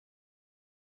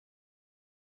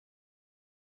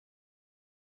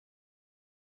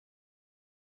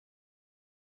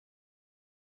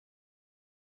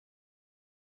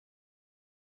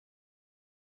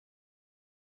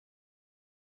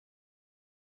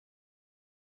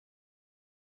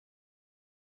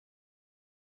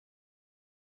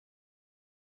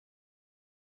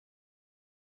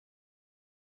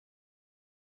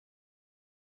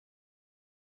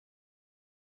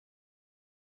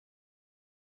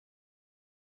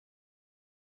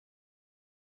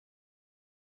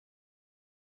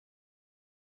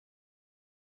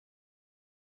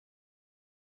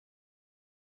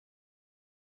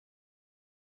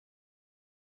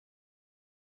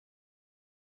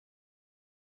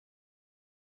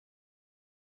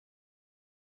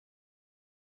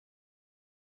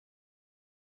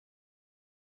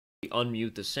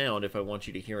unmute the sound if I want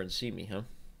you to hear and see me, huh?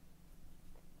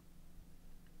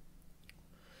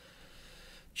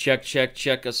 Check, check,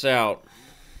 check us out.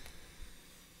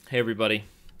 Hey, everybody.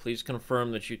 Please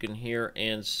confirm that you can hear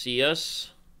and see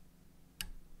us.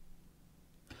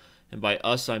 And by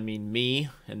us, I mean me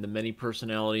and the many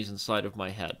personalities inside of my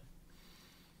head.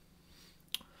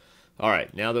 All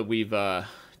right, now that we've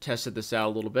tested this out a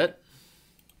little bit.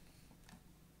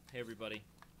 Hey, everybody.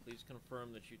 Please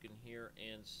confirm that you can hear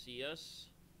and see us.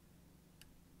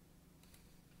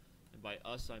 And by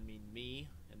us, I mean me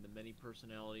and the many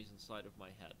personalities inside of my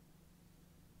head.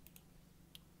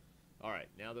 All right,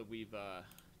 now that we've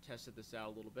tested this out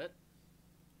a little bit.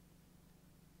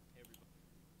 Hey, everybody.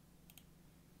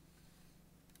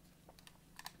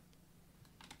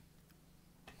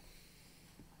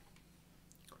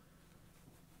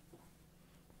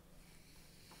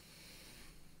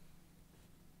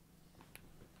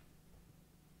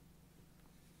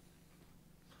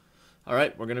 All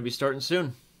right, we're going to be starting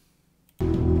soon.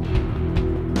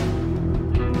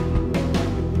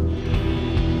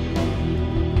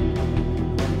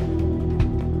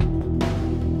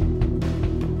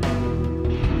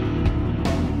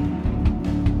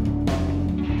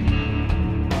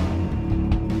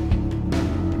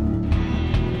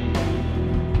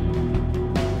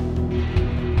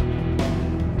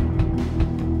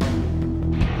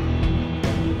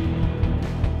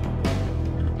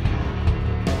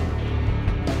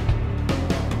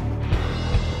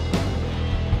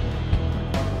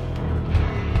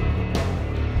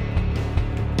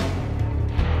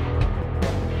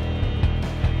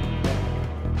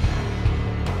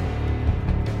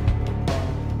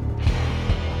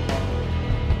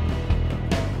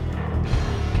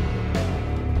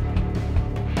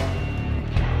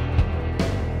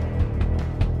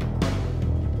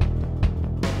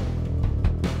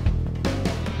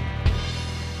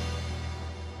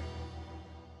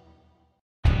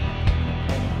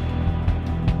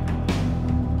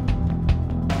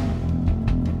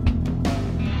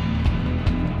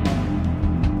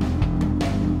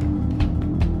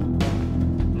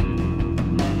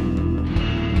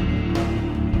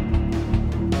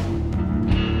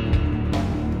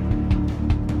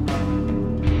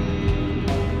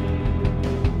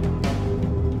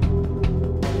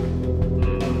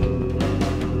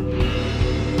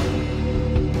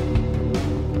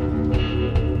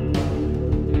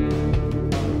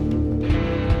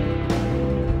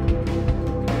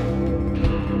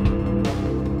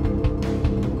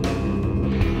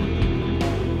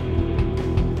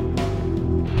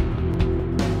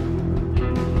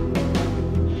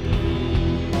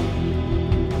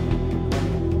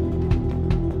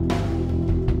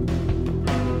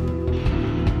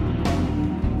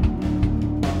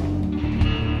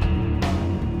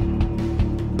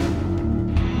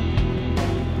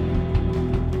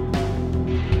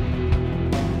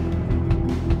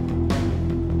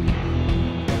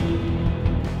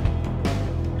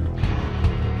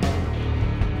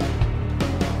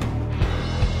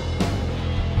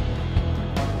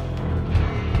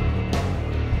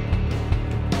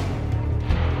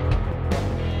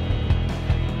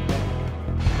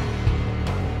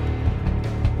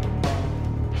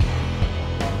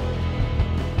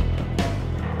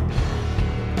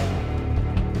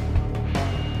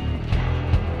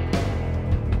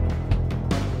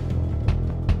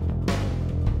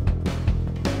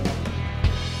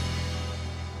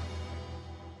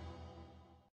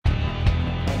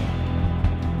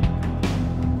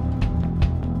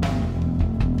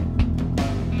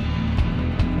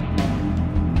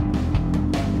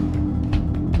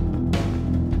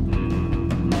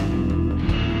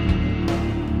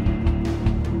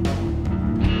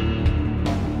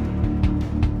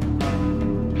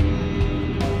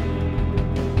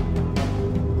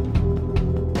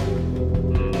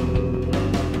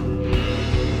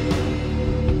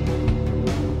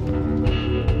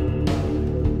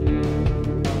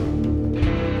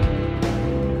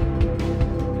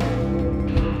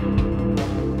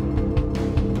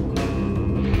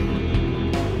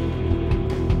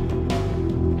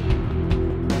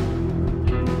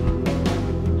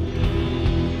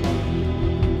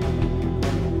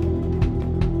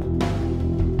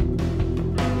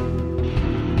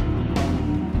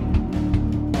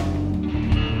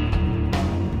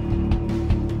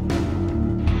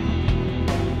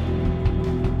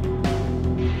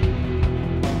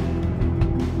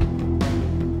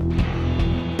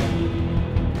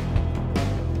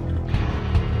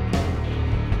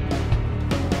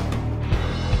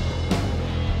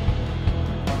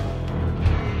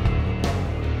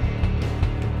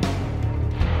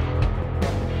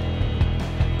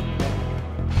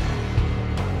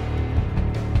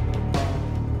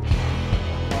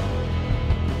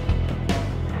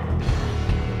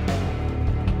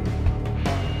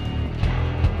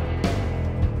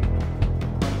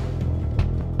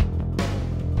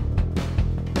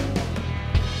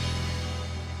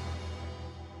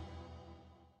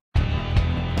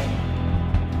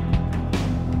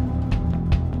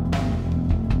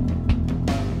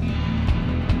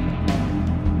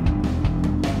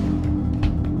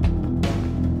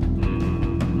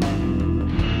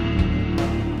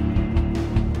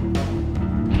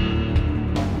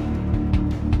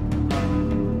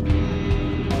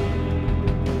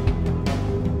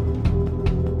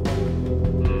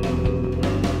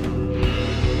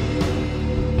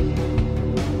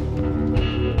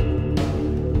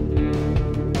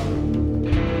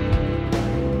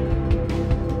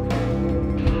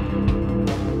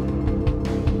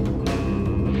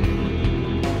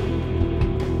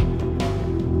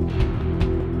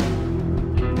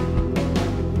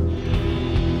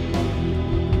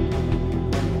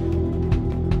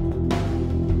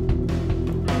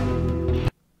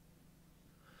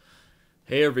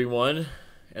 Hey everyone,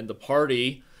 and the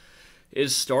party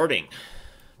is starting.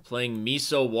 Playing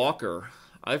Miso Walker.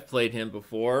 I've played him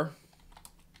before.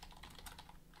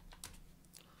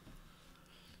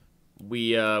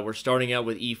 We're starting out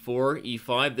with E4,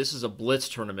 E5. This is a Blitz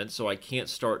tournament, so I can't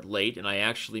start late, and I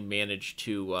actually managed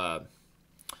to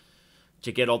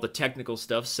get all the technical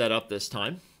stuff set up this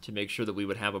time to make sure that we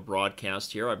would have a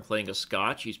broadcast here. I'm playing a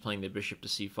Scotch. He's playing the Bishop to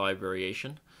C5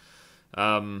 variation.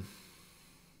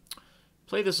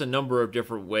 Play this a number of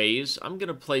different ways. I'm going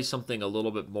to play something a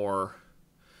little bit more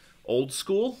old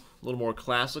school, a little more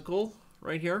classical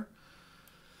right here.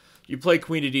 You play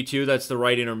queen to d2. That's the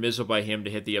right intermezzo by him to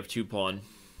hit the f2 pawn.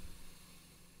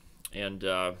 And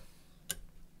now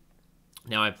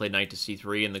I play knight to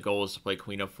c3, and the goal is to play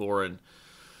queen f4 and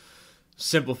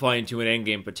simplify into an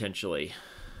endgame potentially.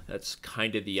 That's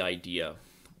kind of the idea.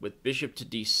 With bishop to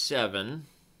d7,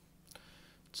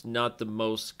 it's not the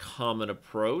most common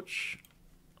approach,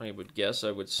 I would guess,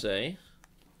 I would say.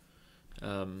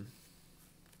 Closing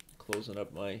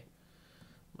up my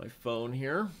phone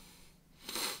here.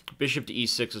 Bishop to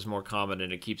e6 is more common,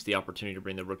 and it keeps the opportunity to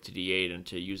bring the rook to d8 and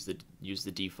to use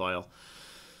the d file.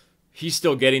 He's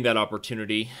still getting that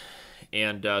opportunity,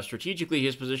 and strategically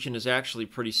his position is actually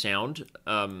pretty sound.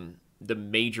 The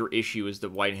major issue is that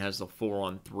white has the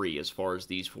 4-on-3 as far as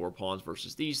these 4 pawns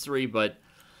versus these 3, but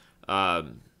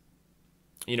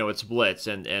you know, it's Blitz,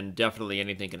 and definitely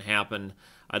anything can happen.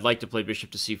 I'd like to play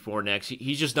bishop to c4 next.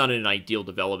 He's just not in an ideal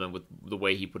development with the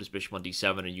way he put his bishop on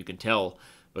d7, and you can tell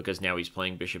because now he's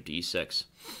playing bishop to e6.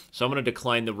 So I'm going to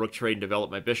decline the rook trade and develop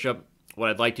my bishop.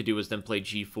 What I'd like to do is then play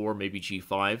g4, maybe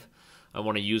g5. I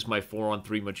want to use my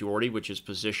 4-on-3 majority, which is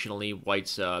positionally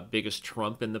white's biggest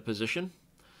trump in the position.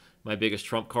 My biggest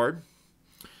trump card.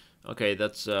 Okay,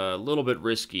 that's a little bit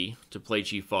risky to play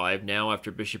g5. Now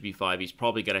after bishop e5, he's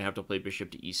probably going to have to play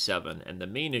bishop to e7. And the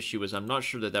main issue is I'm not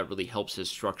sure that that really helps his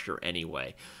structure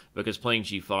anyway. Because playing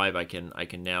g5, I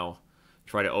can now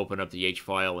try to open up the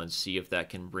h-file and see if that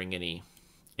can bring any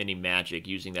magic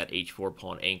using that h4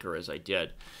 pawn anchor as I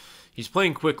did. He's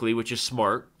playing quickly, which is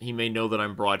smart. He may know that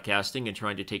I'm broadcasting and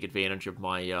trying to take advantage of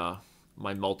my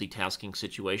my multitasking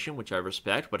situation, which I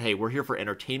respect. But hey, we're here for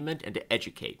entertainment and to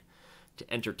educate.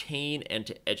 To entertain and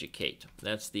to educate.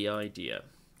 That's the idea.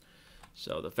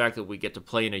 So the fact that we get to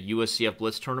play in a USCF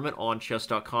Blitz tournament on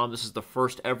Chess.com, this is the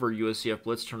first ever USCF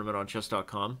Blitz tournament on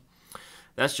Chess.com.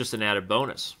 That's just an added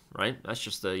bonus, right? That's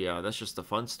just the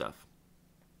fun stuff.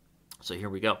 So here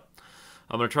we go.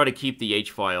 I'm going to try to keep the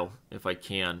h-file if I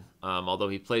can. Although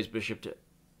he plays bishop to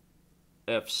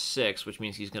f6, which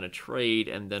means he's going to trade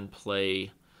and then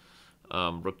play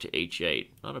rook to h8.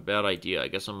 Not a bad idea. I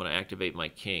guess I'm going to activate my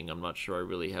king. I'm not sure I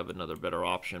really have another better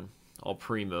option. I'll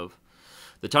pre-move.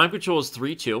 The time control is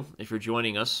 3-2. If you're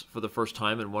joining us for the first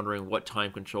time and wondering what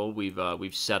time control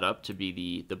we've set up to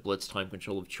be the Blitz time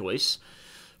control of choice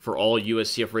for all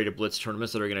USCF rated Blitz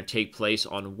tournaments that are going to take place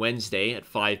on Wednesday at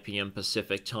 5 p.m.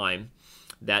 Pacific time.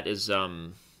 That is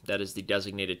the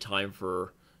designated time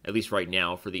for, at least right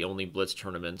now, for the only Blitz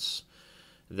tournaments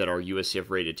that are USCF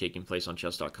rated taking place on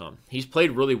Chess.com. He's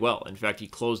played really well. In fact, he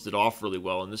closed it off really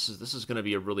well, and this is going to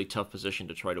be a really tough position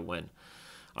to try to win.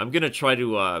 I'm going to try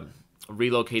to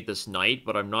relocate this knight,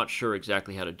 but I'm not sure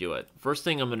exactly how to do it. First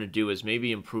thing I'm going to do is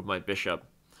maybe improve my bishop.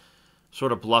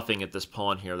 Sort of bluffing at this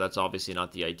pawn here. That's obviously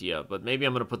not the idea, but maybe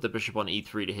I'm going to put the bishop on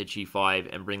e3 to hit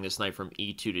g5 and bring this knight from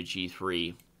e2 to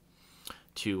g3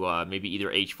 to maybe either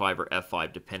h5 or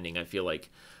f5, depending. I feel like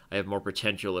I have more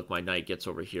potential if my knight gets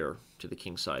over here to the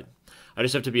king side. I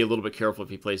just have to be a little bit careful if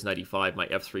he plays knight e5. My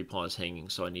f3 pawn is hanging,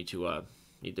 so I need to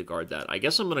guard that. I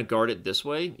guess I'm going to guard it this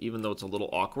way, even though it's a little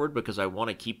awkward, because I want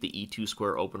to keep the e2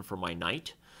 square open for my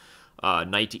knight.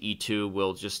 Knight to e2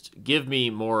 will just give me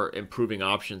more improving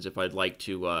options if I'd like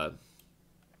to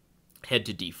head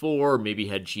to d4, maybe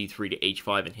head g3 to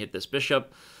h5 and hit this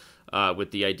bishop,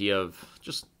 with the idea of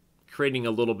just creating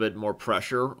a little bit more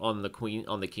pressure on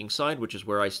the king side, which is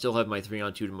where I still have my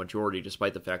 3-on-2 majority,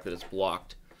 despite the fact that it's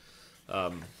blocked.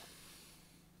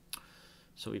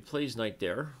 So he plays knight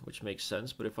there, which makes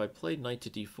sense. But if I play knight to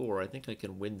d4, I think I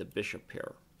can win the bishop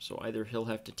pair. So either he'll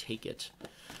have to take it,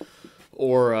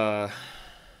 or I'm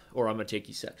going to take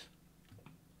e6.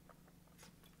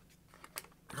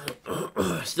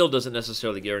 Still doesn't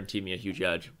necessarily guarantee me a huge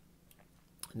edge.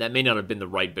 That may not have been the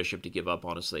right bishop to give up,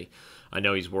 honestly. I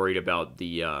know he's worried about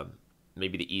the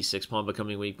maybe the e6 pawn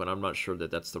becoming weak, but I'm not sure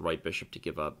that that's the right bishop to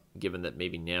give up, given that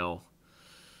maybe now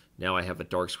I have a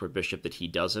dark square bishop that he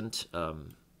doesn't,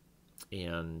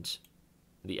 and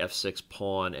the f6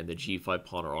 pawn and the g5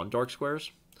 pawn are on dark squares.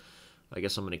 I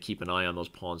guess I'm going to keep an eye on those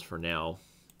pawns for now,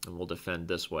 and we'll defend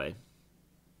this way.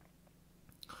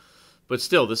 But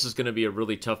still, this is going to be a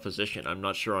really tough position. I'm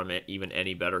not sure I'm even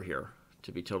any better here,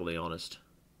 to be totally honest.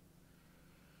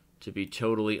 To be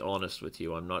totally honest with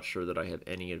you, I'm not sure that I have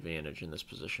any advantage in this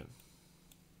position.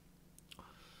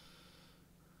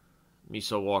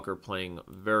 Miso Walker playing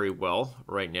very well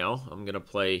right now. I'm going to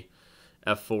play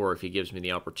f4 if he gives me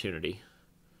the opportunity.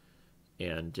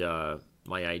 And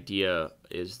my idea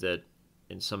is that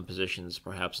in some positions,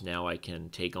 perhaps now I can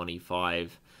take on e5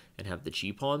 and have the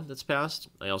g-pawn that's passed.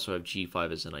 I also have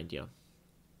g5 as an idea.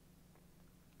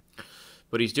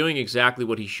 But he's doing exactly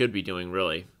what he should be doing,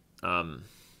 really. So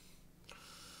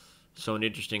an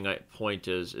interesting point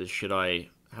is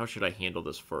how should I handle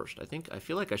this first? I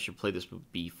feel like I should play this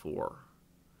with b4.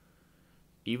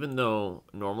 Even though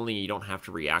normally you don't have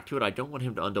to react to it, I don't want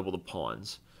him to undouble the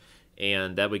pawns.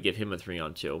 And that would give him a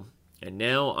 3-on-2. And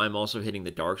now I'm also hitting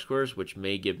the dark squares, which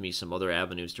may give me some other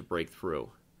avenues to break through.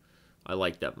 I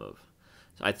like that move.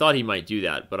 So I thought he might do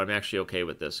that, but I'm actually okay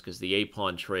with this because the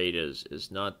a-pawn trade is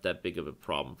not that big of a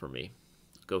problem for me.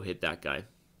 Let's go hit that guy.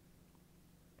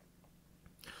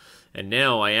 And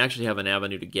now I actually have an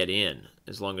avenue to get in,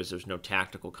 as long as there's no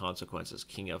tactical consequences.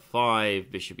 King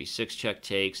f5, bishop e6 check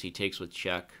takes. He takes with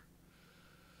check.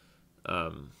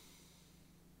 It's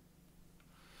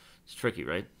tricky,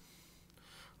 right?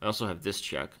 I also have this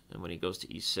check, and when he goes to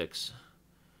e6,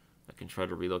 I can try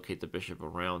to relocate the bishop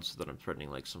around so that I'm threatening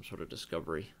like some sort of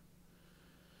discovery.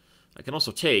 I can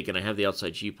also take, and I have the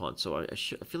outside g-pawn, so I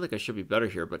feel like I should be better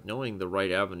here, but knowing the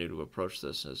right avenue to approach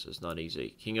this is not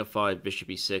easy. King f5, bishop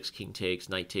e6, king takes,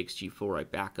 knight takes g4, I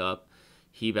back up,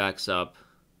 he backs up.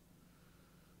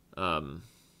 To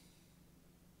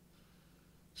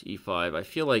e5, I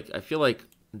feel like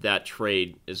that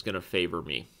trade is going to favor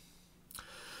me.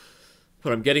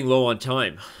 But I'm getting low on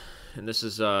time, and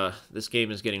this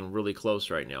game is getting really close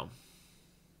right now.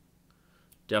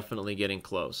 Definitely getting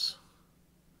close.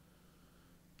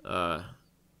 I'm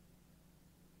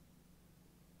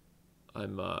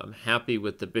happy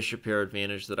with the bishop pair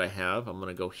advantage that I have. I'm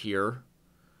going to go here,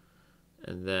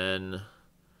 and then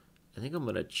I think I'm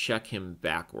going to check him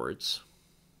backwards.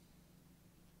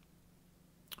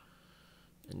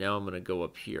 And now I'm going to go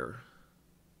up here.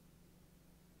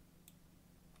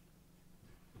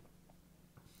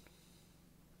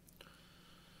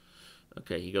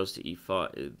 Okay, he goes to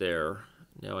e5 there.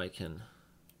 Now I can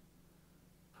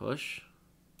push.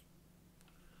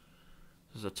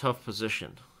 This is a tough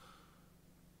position.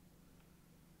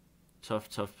 Tough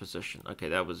position. Okay,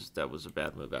 that was a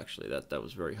bad move actually. That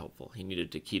was very helpful. He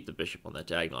needed to keep the bishop on that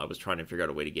diagonal. I was trying to figure out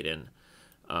a way to get in,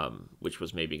 which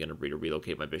was maybe going to be to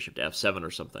relocate my bishop to f7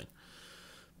 or something.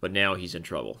 But now he's in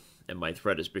trouble, and my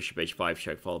threat is bishop h5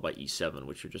 check followed by e7,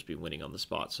 which would just be winning on the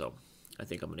spot. So I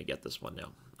think I'm going to get this one now.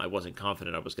 I wasn't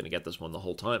confident I was going to get this one the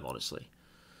whole time, honestly.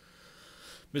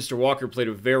 Mr. Walker played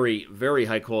a very, very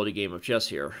high-quality game of chess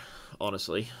here,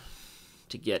 honestly,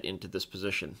 to get into this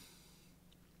position.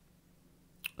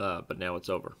 But now it's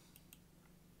over.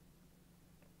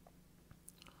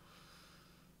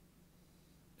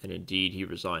 And indeed, he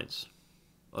resigns.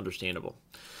 Understandable.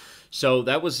 So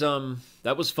that was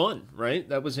fun, right?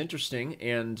 That was interesting,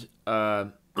 and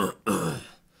I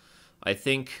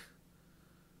think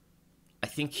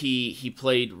he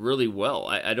played really well.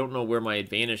 I don't know where my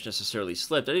advantage necessarily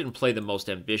slipped. I didn't play the most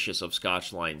ambitious of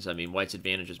Scotch lines. I mean, White's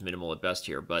advantage is minimal at best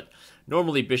here, but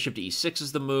normally bishop to e6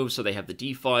 is the move, so they have the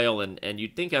d file, and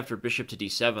you'd think after bishop to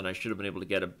d7 I should have been able to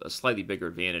get a slightly bigger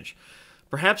advantage.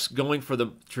 Perhaps going for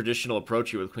the traditional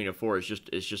approach here with queen of 4 is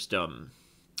just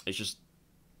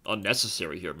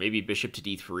unnecessary here. Maybe bishop to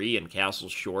d3 and castle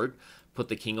short, put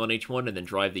the king on h1, and then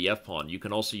drive the f-pawn. You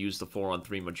can also use the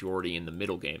 4-on-3 majority in the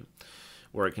middle game,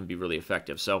 where it can be really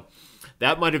effective. So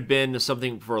that might have been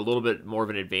something for a little bit more of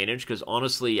an advantage, because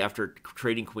honestly, after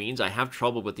trading queens, I have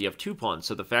trouble with the f2 pawn.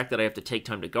 So the fact that I have to take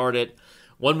time to guard it,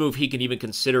 one move he can even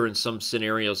consider in some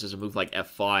scenarios is a move like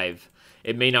f5.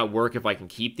 It may not work if I can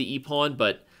keep the e-pawn,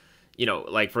 but, you know,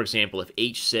 like, for example, if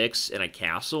h6 and I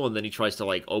castle, and then he tries to,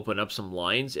 like, open up some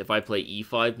lines, if I play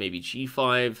e5, maybe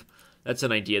g5, that's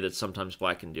an idea that sometimes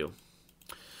black can do.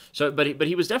 So, but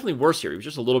he was definitely worse here. He was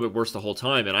just a little bit worse the whole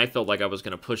time, and I felt like I was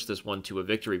going to push this one to a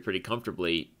victory pretty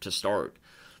comfortably to start.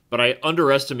 But I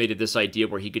underestimated this idea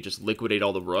where he could just liquidate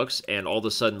all the rooks, and all of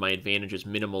a sudden my advantage is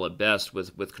minimal at best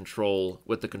with the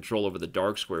control over the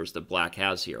dark squares that black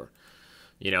has here.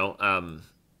 You know,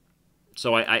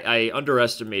 so I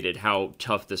underestimated how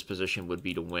tough this position would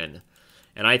be to win.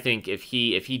 And I think if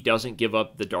he doesn't give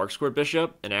up the dark square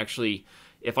bishop, and actually,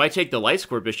 if I take the light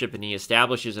square bishop and he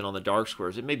establishes it on the dark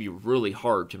squares, it may be really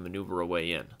hard to maneuver a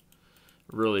way in.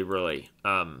 Really, really.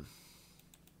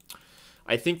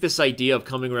 I think this idea of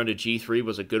coming around to g3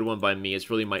 was a good one by me. It's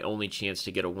really my only chance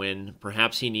to get a win.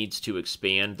 Perhaps he needs to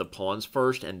expand the pawns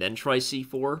first and then try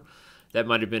c4. That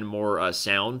might have been more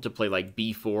sound to play like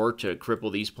b4 to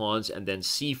cripple these pawns, and then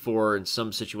c4 in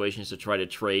some situations to try to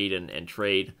trade and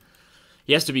trade.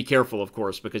 He has to be careful, of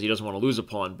course, because he doesn't want to lose a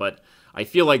pawn, but I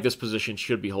feel like this position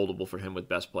should be holdable for him with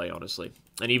best play, honestly.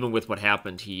 And even with what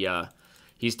happened,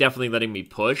 he's definitely letting me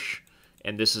push,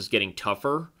 and this is getting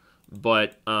tougher.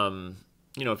 But,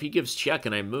 you know, if he gives check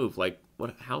and I move, like,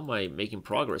 how am I making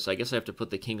progress? I guess I have to put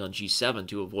the king on g7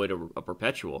 to avoid a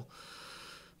perpetual.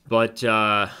 But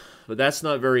that's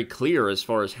not very clear as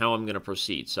far as how I'm going to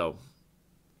proceed. So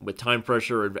with time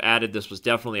pressure added, this was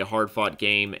definitely a hard-fought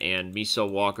game. And Miso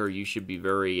Walker, you should be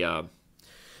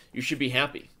you should be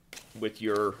happy with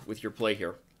your play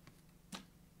here.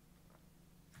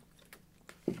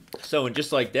 So, and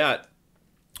just like that,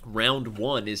 round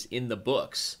 1 is in the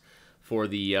books for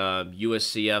the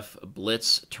USCF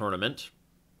Blitz tournament.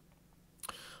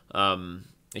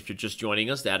 If you're just joining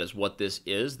us, that is what this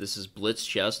is. This is Blitz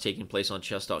Chess taking place on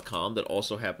Chess.com that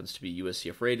also happens to be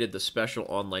USCF rated, the special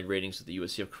online ratings that the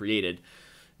USCF created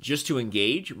just to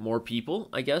engage more people,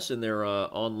 I guess, in their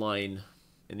online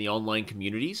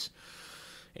communities.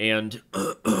 And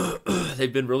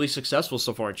they've been really successful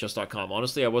so far at Chess.com.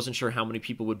 Honestly, I wasn't sure how many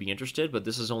people would be interested, but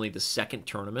this is only the second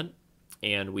tournament,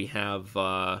 and we have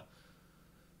a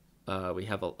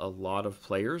lot of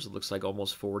players. It looks like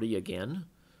almost 40 again.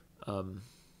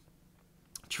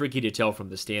 Tricky to tell from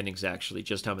the standings, actually,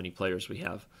 just how many players we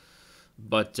have.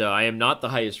 But I am not the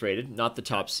highest rated, not the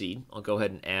top seed. I'll go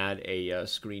ahead and add a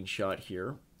screenshot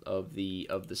here of the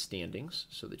standings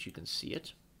so that you can see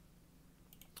it.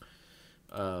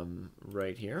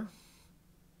 Right here.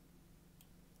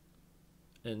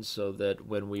 And so that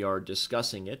when we are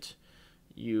discussing it,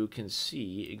 you can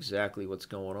see exactly what's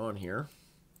going on here.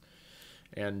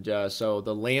 And so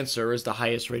the Lancer is the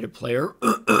highest rated player,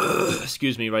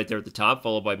 excuse me, right there at the top,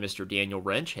 followed by Mr. Danny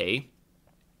Rensch. Hey,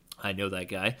 I know that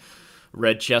guy.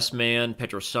 Red Chessman,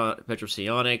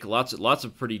 Petrosianic, lots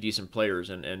of pretty decent players.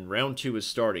 And round 2 is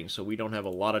starting, so we don't have a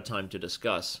lot of time to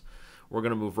discuss. We're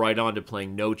going to move right on to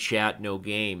playing no chat, no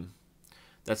game.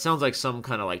 That sounds like some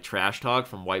kind of like trash talk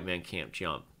from White Man Can't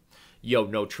Jump. Yo,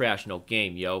 no trash, no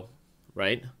game, yo.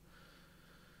 Right?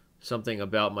 Something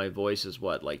about my voice is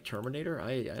what, like Terminator?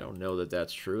 I don't know that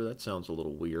that's true. That sounds a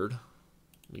little weird.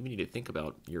 Maybe you need to think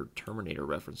about your Terminator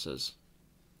references.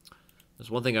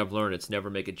 There's one thing I've learned. It's never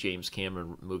make a James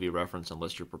Cameron movie reference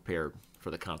unless you're prepared for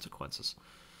the consequences.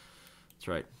 That's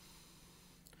right.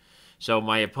 So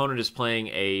my opponent is playing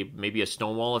maybe a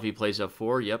stonewall if he plays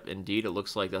f4. Yep, indeed. It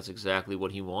looks like that's exactly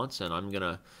what he wants. And I'm going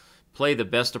to play the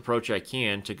best approach I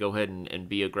can to go ahead and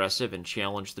be aggressive and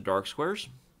challenge the dark squares,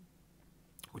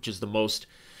 which is the most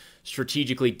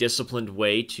strategically disciplined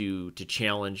way to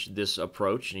challenge this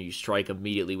approach. And you strike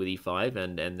immediately with e5,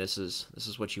 and this is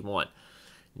what you want.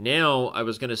 Now, I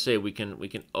was going to say we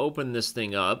can open this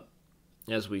thing up,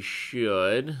 as we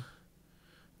should,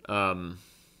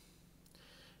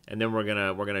 and then we're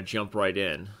gonna jump right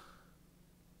in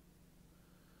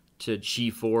to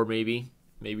g4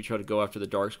 maybe try to go after the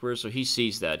dark squares. So he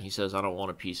sees that. He says, I don't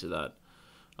want a piece of that.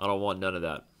 I don't want none of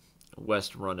that.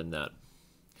 West running that.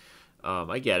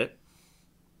 I get it.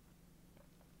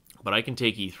 But I can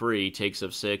take e3, takes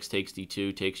f6, takes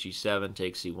d2, takes g7,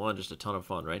 takes c1, just a ton of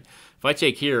fun, right? If I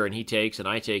take here and he takes and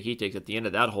I take, he takes, at the end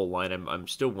of that whole line, I'm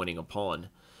still winning a pawn.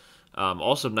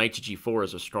 Also, knight to g4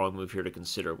 is a strong move here to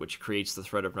consider, which creates the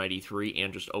threat of knight e3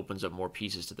 and just opens up more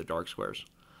pieces to the dark squares.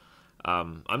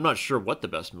 I'm not sure what the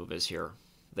best move is here.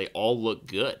 They all look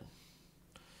good.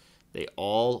 They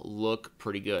all look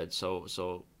pretty good.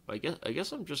 So I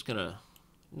guess I'm just gonna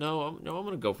I'm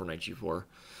gonna go for knight g4.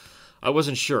 I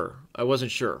wasn't sure.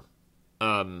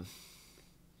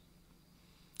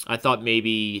 I thought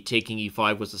maybe taking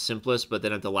e5 was the simplest, but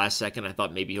then at the last second, I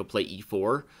thought maybe he'll play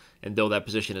e4. And though that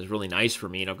position is really nice for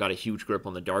me, and I've got a huge grip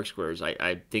on the dark squares,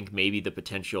 I think maybe the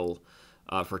potential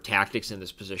for tactics in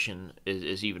this position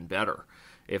is even better.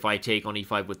 If I take on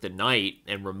e5 with the knight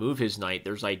and remove his knight,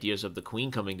 there's ideas of the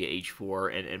queen coming to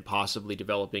h4 and possibly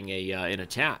developing an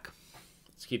attack.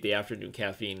 Let's keep the afternoon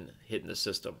caffeine hitting the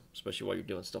system, especially while you're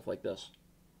doing stuff like this.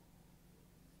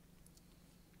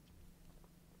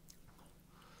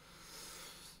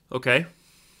 Okay.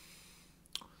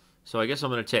 So I guess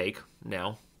I'm going to take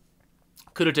now.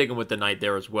 Could have taken with the knight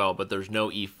there as well, but there's no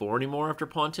e4 anymore after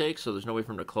pawn takes, so there's no way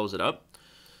for him to close it up.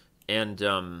 And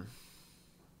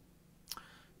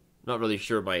not really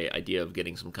sure my idea of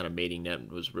getting some kind of mating net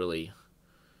was really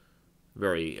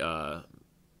very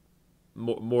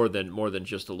more than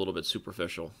just a little bit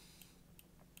superficial.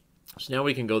 So now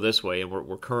we can go this way, and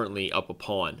we're currently up a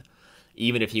pawn.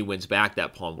 Even if he wins back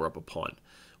that pawn, we're up a pawn,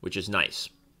 which is nice,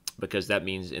 because that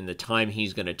means in the time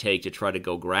he's going to take to try to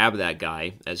go grab that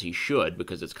guy, as he should,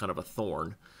 because it's kind of a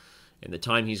thorn, in the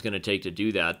time he's going to take to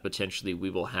do that, potentially we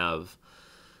will have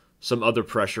some other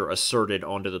pressure asserted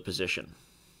onto the position.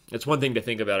 It's one thing to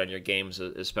think about in your games,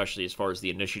 especially as far as the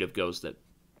initiative goes, that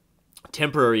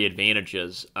temporary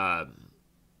advantages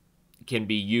can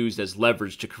be used as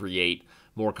leverage to create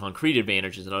more concrete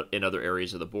advantages in other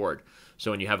areas of the board.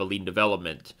 So when you have a lead in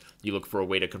development, you look for a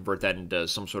way to convert that into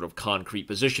some sort of concrete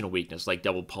positional weakness, like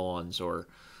double pawns or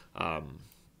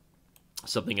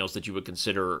something else that you would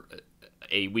consider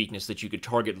a weakness that you could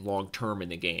target long-term in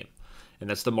the game. And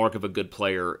that's the mark of a good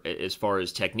player as far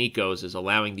as technique goes, is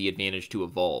allowing the advantage to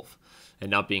evolve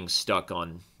and not being stuck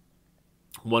on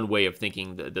one way of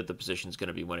thinking that the position is going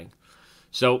to be winning.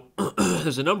 So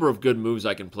there's a number of good moves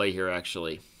I can play here,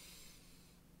 actually.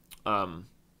 It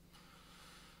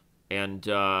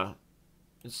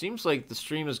seems like the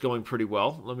stream is going pretty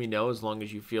well. Let me know as long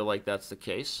as you feel like that's the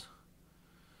case.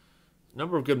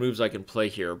 Number of good moves I can play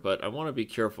here, but I want to be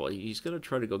careful. He's going to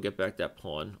try to go get back that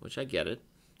pawn, which I get it.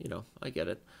 You know, I get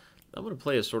it. I'm going to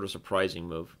play a sort of surprising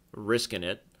move, risking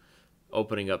it,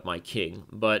 opening up my king.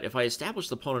 But if I establish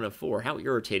the pawn on f4, how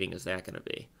irritating is that going to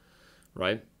be,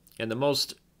 right? And the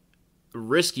most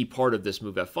risky part of this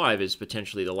move f5 is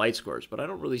potentially the light squares, but I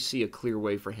don't really see a clear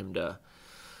way for him to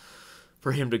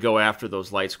go after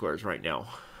those light squares right now.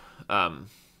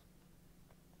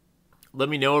 Let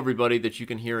me know, everybody, that you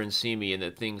can hear and see me and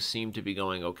that things seem to be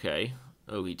going okay.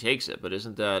 Oh, he takes it, but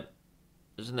isn't that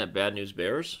bad news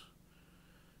bears?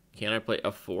 Can I play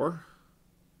f4?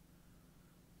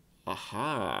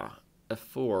 Aha.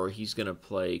 f4, he's going to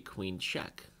play queen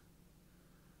check.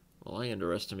 Well, I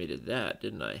underestimated that,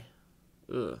 didn't I?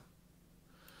 Ugh.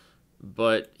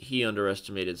 But he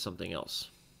underestimated something else,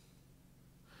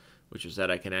 which is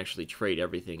that I can actually trade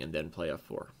everything and then play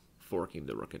f4, forking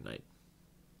the rook and knight.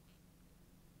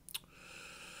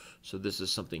 So this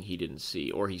is something he didn't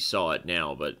see, or he saw it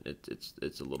now, but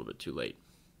it's a little bit too late.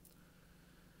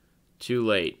 Too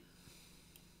late.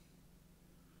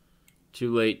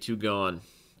 Too late, too gone,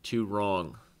 too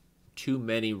wrong. Too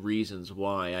many reasons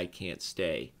why I can't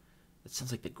stay. That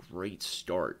sounds like the great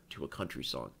start to a country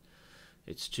song.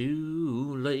 It's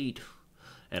too late,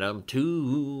 and I'm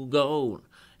too gone,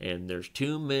 and there's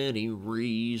too many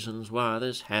reasons why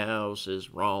this house is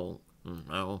wrong.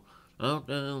 No. I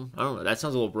don't know. That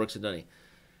sounds a little Brooks and Dunny.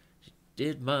 She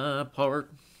did my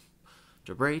part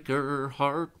to break her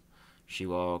heart. She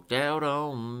walked out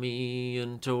on me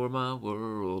and tore my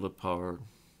world apart.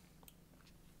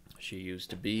 She used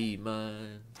to be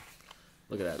mine.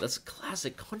 Look at that. That's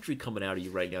classic country coming out of you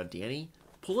right now, Danny.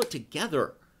 Pull it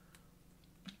together.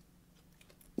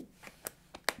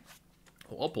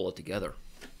 Oh, I'll pull it together.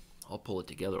 I'll pull it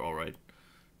together, all right.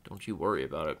 Don't you worry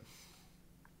about it.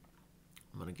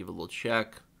 I'm going to give a little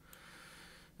check.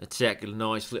 Attack a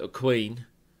nice little queen.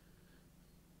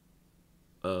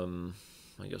 I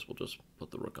guess we'll just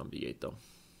put the rook on b8, though.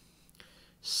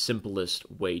 Simplest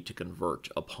way to convert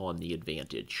upon the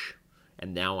advantage.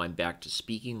 And now I'm back to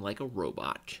speaking like a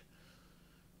robot.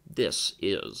 This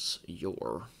is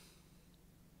your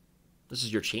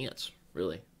chance,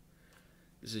 really.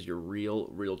 This is your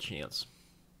real chance.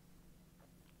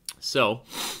 So,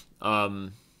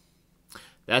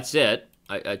 that's it.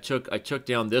 I took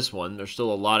down this one. There's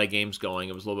still a lot of games going.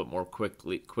 It was a little bit more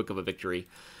quick of a victory.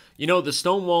 You know, the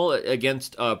stonewall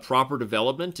against proper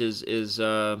development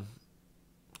can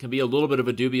be a little bit of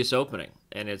a dubious opening,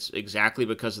 and it's exactly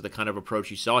because of the kind of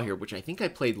approach you saw here, which I think I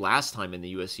played last time in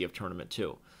the USCF tournament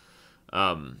too.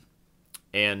 And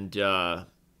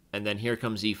then here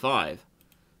comes e5.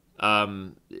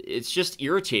 It's just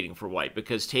irritating for white,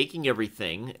 because taking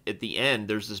everything, at the end,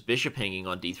 there's this bishop hanging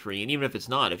on d3, and even if it's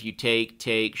not, if you take,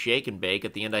 shake, and bake,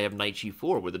 at the end I have knight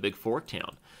g4 with a big fork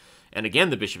down. And again,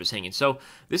 the bishop is hanging. So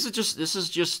this is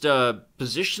just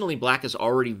positionally, black is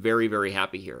already very, very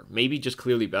happy here. Maybe just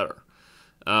clearly better.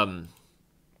 And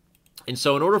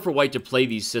so in order for white to play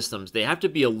these systems, they have to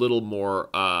be a little more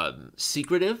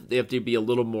secretive. They have to be a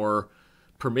little more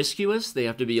promiscuous. They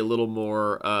have to be a little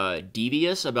more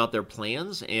devious about their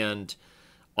plans, and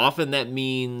often that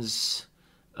means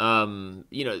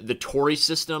the Tory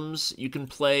systems you can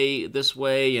play this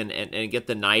way and get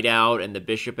the knight out and the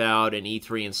bishop out and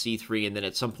e3 and c3, and then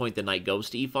at some point the knight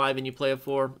goes to e5 and you play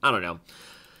f4. I don't know.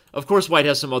 Of course, white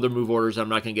has some other move orders. I'm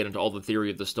not going to get into all the theory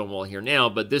of the stonewall here now,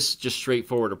 but this just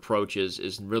straightforward approach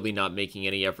is really not making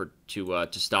any effort to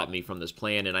stop me from this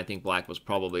plan, and I think black was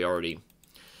probably already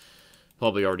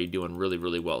probably already doing really,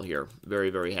 really well here. Very,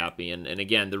 very happy. And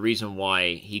again, the reason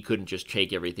why he couldn't just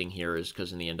take everything here is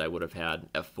because in the end I would have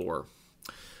had f4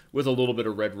 with a little bit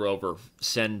of red rover.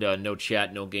 Send no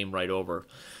chat, no game right over.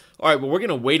 All right, well, we're going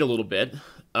to wait a little bit.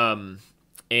 And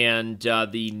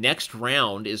the next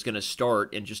round is going to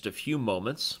start in just a few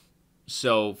moments.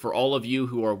 So for all of you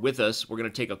who are with us, we're going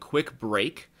to take a quick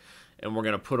break. And we're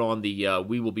going to put on the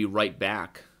We Will Be Right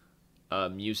Back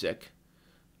music.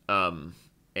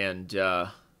 And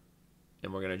we're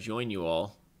going to join you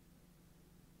all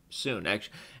soon.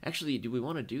 Actually, do we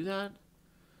want to do that?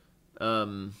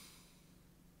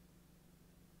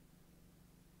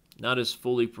 Not as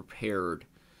fully prepared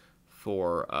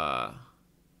for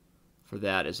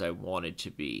that as I wanted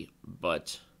to be,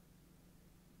 but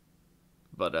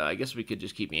I guess we could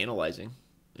just keep analyzing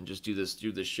and just do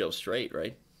this show straight,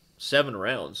 right? 7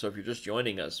 rounds. So if you're just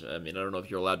joining us, I mean, I don't know if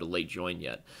you're allowed to late join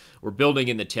yet. We're building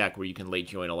in the tech where you can late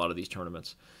join a lot of these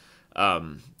tournaments.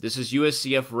 This is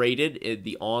USCF rated,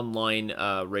 the online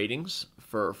ratings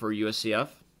for USCF.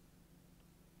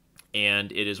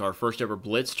 And it is our first ever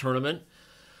Blitz tournament.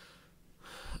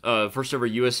 First ever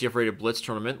USCF rated Blitz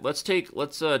tournament. Let's take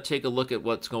a look at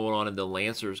what's going on in the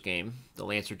Lancers game. The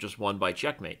Lancer just won by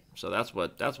checkmate. So that's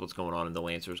what's going on in the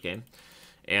Lancers game.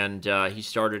 And he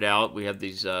started out, we have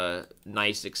these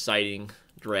nice, exciting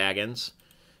dragons.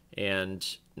 And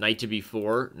knight to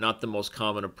b4, not the most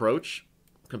common approach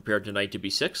compared to knight to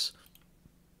b6.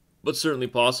 But certainly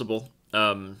possible.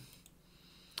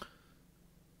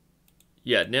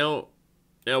 Yeah, now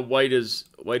white is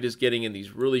getting in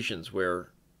these relations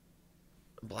where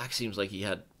black seems like he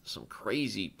had some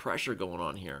crazy pressure going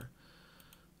on here.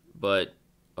 But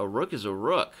a rook is a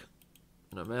rook.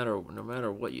 No matter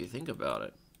what you think about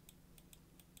it.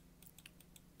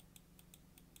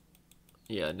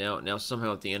 Yeah, now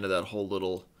somehow at the end of that whole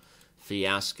little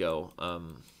fiasco,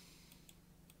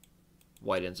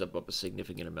 white ends up a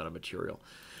significant amount of material.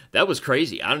 That was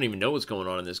crazy. I don't even know what's going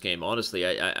on in this game. Honestly,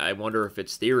 I wonder if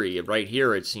it's theory. Right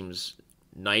here, it seems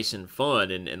nice and fun,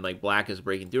 and like black is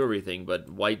breaking through everything, but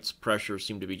white's pressure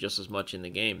seemed to be just as much in the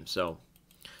game. So,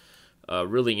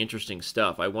 really interesting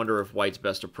stuff. I wonder if white's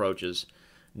best approach is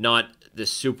not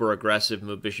this super aggressive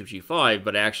move bishop g5,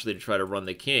 but actually to try to run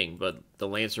the king. But the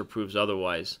Lancer proves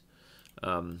otherwise.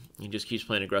 He just keeps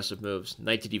playing aggressive moves.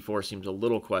 Knight to d4 seems a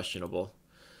little questionable,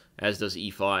 as does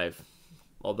e5.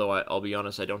 Although I'll be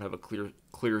honest, I don't have a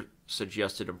clear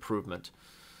suggested improvement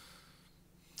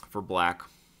for black.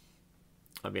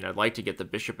 I mean, I'd like to get the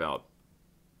bishop out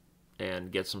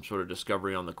and get some sort of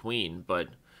discovery on the queen, but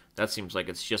that seems like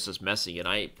it's just as messy, and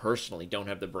I personally don't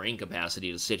have the brain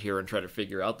capacity to sit here and try to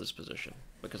figure out this position,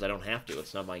 because I don't have to.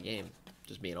 It's not my game,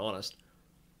 just being honest.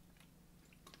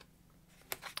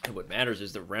 And what matters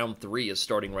is that round 3 is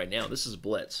starting right now. This is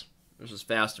Blitz. This is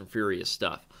fast and furious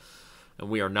stuff, and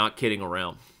we are not kidding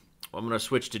around. I'm going to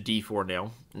switch to d4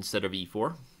 now instead of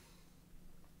e4,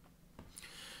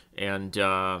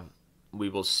 and we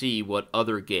will see what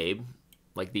other Gabe,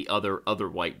 like the other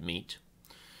white meat,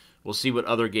 we'll see what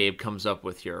other Gabe comes up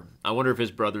with here. I wonder if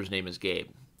his brother's name is Gabe,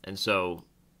 and so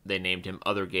they named him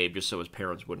Other Gabe just so his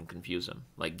parents wouldn't confuse him,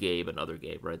 like Gabe and Other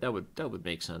Gabe, right? That would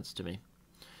make sense to me.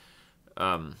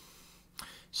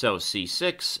 So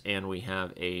c6, and we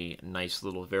have a nice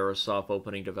little Verisov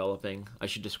opening developing. I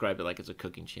should describe it like it's a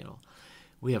cooking channel.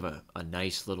 We have a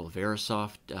nice little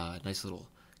Verisov, nice little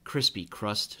crispy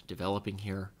crust developing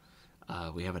here.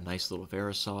 We have a nice little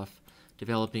Verisov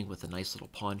developing with a nice little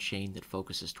pawn chain that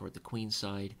focuses toward the queen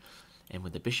side. And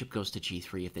when the bishop goes to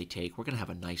g3, if they take, we're going to have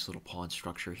a nice little pawn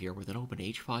structure here with an open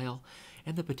h-file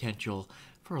and the potential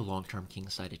for a long-term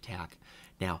kingside attack.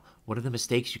 Now, one of the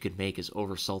mistakes you could make is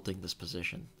oversalting this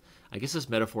position. I guess this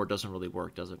metaphor doesn't really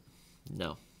work, does it?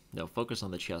 No. No, focus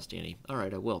on the chess, Danny. All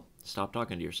right, I will. Stop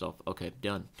talking to yourself. Okay,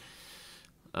 done.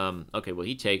 Okay, well,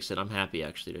 he takes it. I'm happy,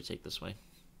 actually, to take this way.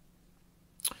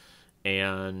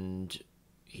 And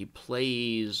he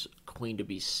plays queen to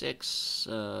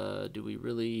b6. Do we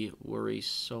really worry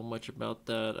so much about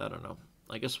that? I don't know.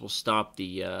 I guess we'll stop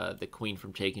the queen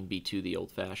from taking b2 the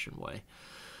old-fashioned way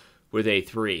with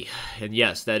a3. And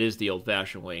yes, that is the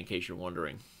old-fashioned way, in case you're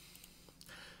wondering.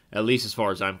 At least as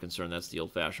far as I'm concerned, that's the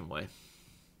old-fashioned way.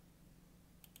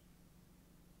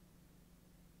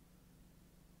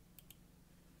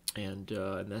 And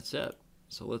that's it.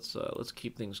 So let's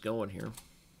keep things going here.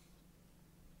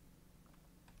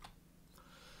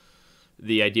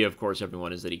 The idea, of course,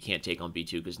 everyone, is that he can't take on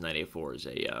b2 because knight a4 is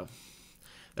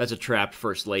that's a trapped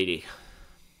first lady.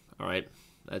 All right,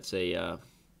 it's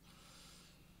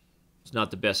not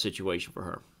the best situation for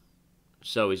her.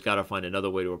 So he's got to find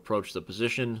another way to approach the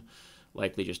position.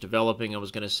 likely just developing, I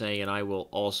was going to say, and I will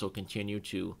also continue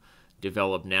to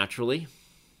develop naturally,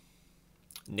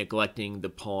 neglecting the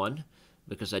pawn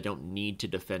because I don't need to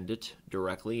defend it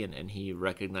directly, and he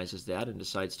recognizes that and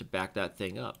decides to back that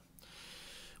thing up,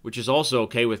 which is also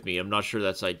okay with me. I'm not sure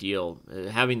that's ideal.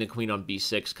 Having the queen on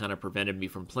b6 kind of prevented me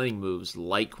from playing moves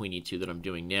like queen e2 that I'm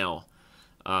doing now.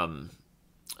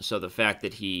 So the fact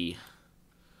that he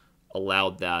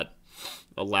allowed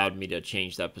me to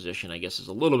change that position, I guess, is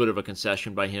a little bit of a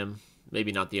concession by him.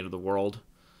 Maybe not the end of the world.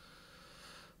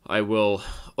 I will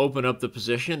open up the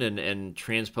position and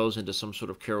transpose into some sort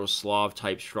of Yaroslav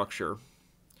type structure.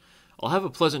 I'll have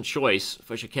a pleasant choice if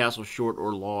I should castle short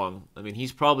or long. I mean,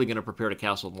 he's probably going to prepare to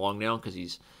castle long now because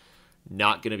he's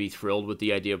not going to be thrilled with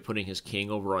the idea of putting his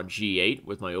king over on g8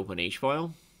 with my open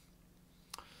h-file.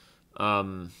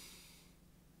 So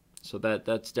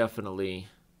that's definitely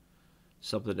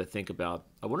something to think about.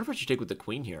 I wonder if I should take with the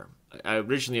queen here.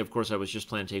 Originally, of course, I was just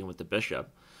planning on taking with the bishop.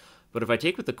 But if I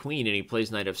take with the queen and he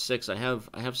plays knight f6, I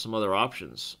have some other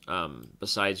options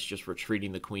besides just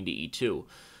retreating the queen to e2.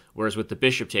 Whereas with the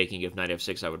bishop taking, if knight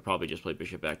f6, I would probably just play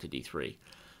bishop back to d3.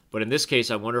 But in this case,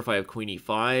 I wonder if I have queen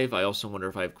e5. I also wonder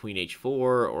if I have queen h4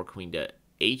 or queen to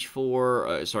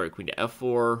h4. Queen to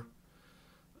f4.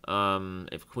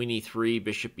 If queen e3,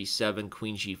 bishop b7,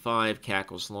 queen g5,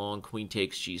 cackles long, queen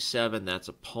takes g7. That's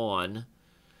a pawn,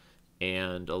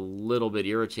 and a little bit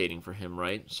irritating for him,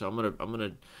 right? So I'm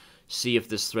gonna see if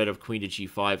this threat of queen to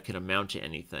g5 can amount to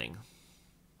anything.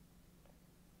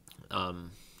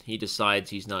 He decides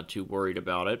he's not too worried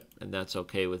about it, and that's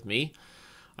okay with me.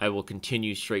 I will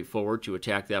continue straight forward to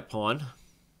attack that pawn.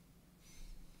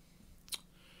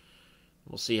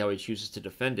 We'll see how he chooses to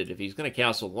defend it. If he's going to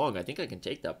castle long, I think I can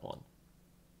take that pawn.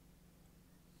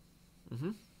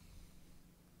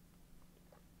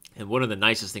 And one of the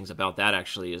nicest things about that,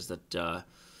 actually, is that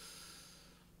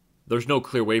there's no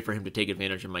clear way for him to take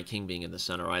advantage of my king being in the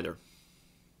center either.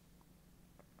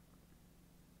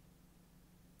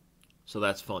 So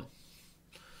that's fun.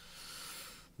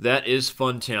 That is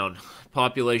Funtown.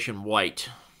 Population white.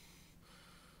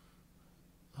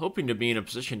 Hoping to be in a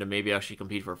position to maybe actually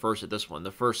compete for first at this one.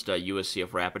 The first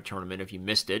USCF Rapid Tournament. If you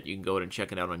missed it, you can go ahead and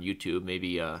check it out on YouTube.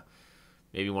 Maybe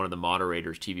one of the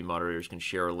moderators, TV moderators, can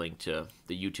share a link to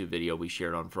the YouTube video we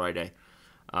shared on Friday.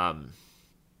 But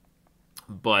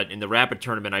in the Rapid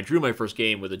Tournament, I drew my first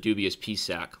game with a dubious piece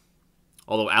sack.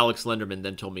 Although Alex Lenderman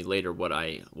then told me later what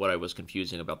I was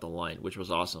confusing about the line, which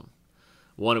was awesome.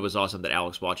 One, it was awesome that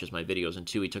Alex watches my videos, and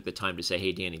two, he took the time to say,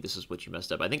 "Hey, Danny, this is what you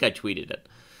messed up." I think I tweeted it.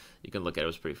 You can look at it. It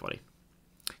was pretty funny.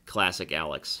 Classic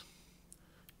Alex.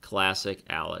 Classic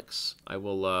Alex.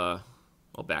 I'll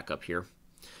back up here.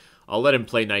 I'll let him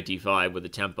play knight d5 with the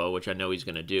tempo, which I know he's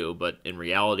going to do, but in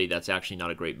reality, that's actually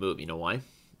not a great move. You know why?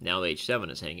 Now the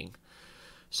h7 is hanging.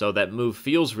 So that move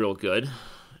feels real good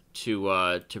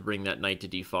to bring that knight to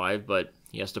d5, but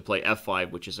he has to play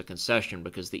f5, which is a concession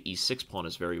because the e6 pawn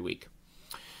is very weak.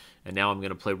 And now I'm going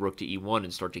to play rook to e1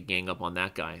 and start to gang up on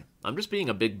that guy. I'm just being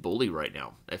a big bully right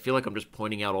now. I feel like I'm just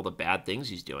pointing out all the bad things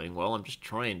he's doing. Well, I'm just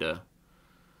trying to,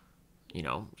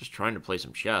 play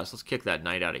some chess. Let's kick that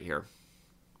knight out of here.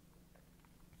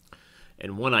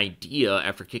 And one idea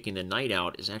after kicking the knight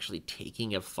out is actually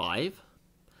taking f5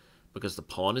 because the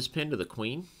pawn is pinned to the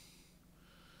queen.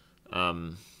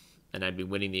 And I'd be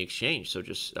winning the exchange, so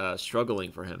just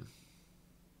struggling for him.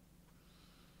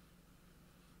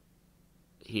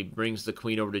 He brings the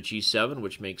queen over to g7,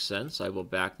 which makes sense. I will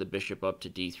back the bishop up to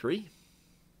d3.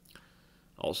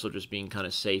 Also just being kind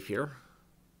of safe here.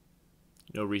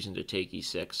 No reason to take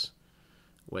e6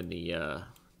 when the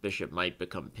bishop might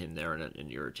become pinned there in an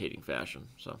irritating fashion.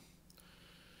 So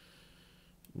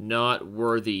not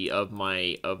worthy of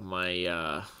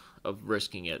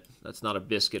risking it. That's not a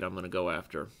biscuit I'm going to go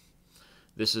after.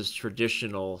 This is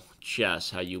traditional chess,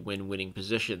 how you win winning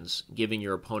positions, giving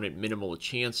your opponent minimal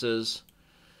chances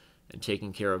and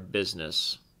taking care of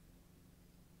business.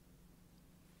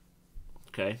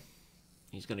 Okay.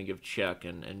 He's going to give check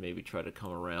and maybe try to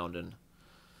come around and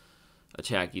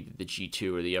attack either the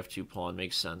g2 or the f2 pawn.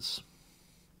 Makes sense.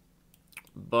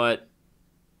 But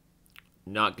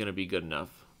not going to be good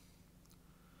enough.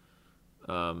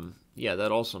 Yeah,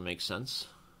 that also makes sense.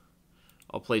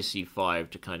 I'll play c5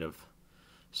 to kind of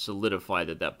solidify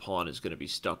that pawn is going to be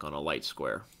stuck on a light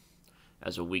square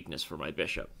as a weakness for my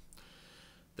bishop.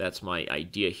 That's my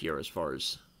idea here as far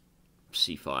as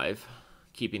c5,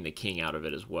 keeping the king out of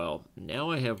it as well. Now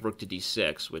I have rook to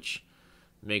d6, which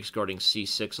makes guarding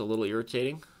c6 a little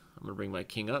irritating. I'm going to bring my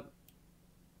king up.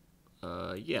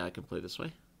 Yeah, I can play this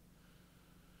way.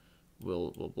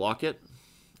 We'll block it.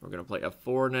 We're going to play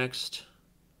f4 next.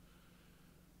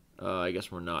 I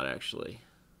guess we're not, actually.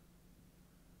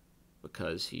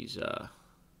 Because he's... I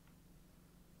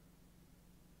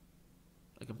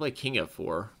can play king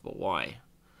f4, but why?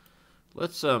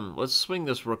 Let's swing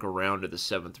this rook around to the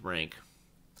 7th rank.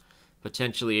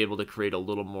 Potentially able to create a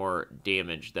little more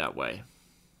damage that way.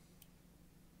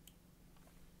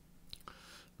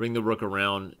 Bring the rook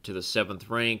around to the 7th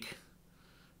rank.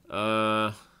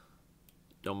 Don't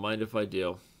mind if I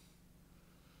do.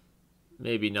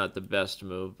 Maybe not the best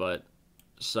move, but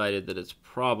decided that it's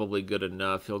probably good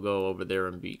enough. He'll go over there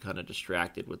and be kind of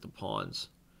distracted with the pawns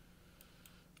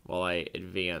while I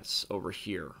advance over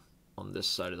here on this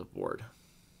side of the board.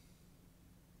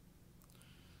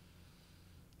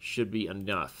 Should be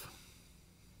enough.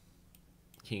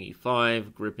 King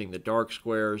e5, gripping the dark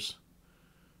squares.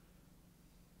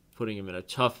 Putting him in a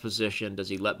tough position. Does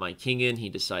he let my king in? He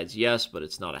decides yes, but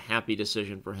it's not a happy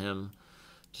decision for him,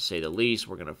 to say the least.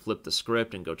 We're going to flip the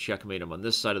script and go checkmate him on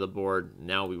this side of the board.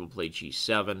 Now we will play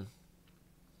g7.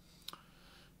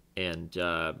 And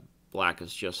black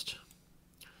is just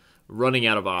running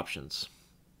out of options.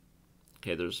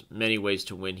 Okay, there's many ways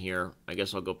to win here. I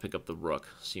guess I'll go pick up the rook.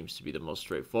 Seems to be the most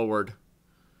straightforward.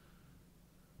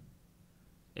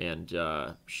 And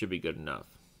should be good enough.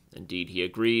 Indeed, he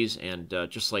agrees, and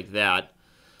just like that,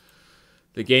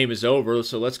 the game is over.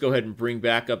 So let's go ahead and bring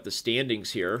back up the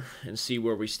standings here and see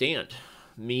where we stand.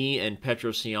 Me and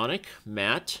Petrosianic,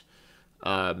 Matt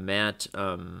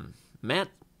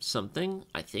something,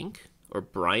 I think, or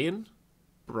Brian.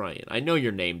 I know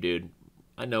your name, dude.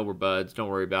 I know we're buds. Don't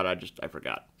worry about it. I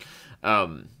forgot.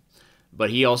 But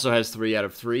he also has 3 out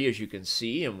of 3, as you can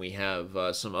see, and we have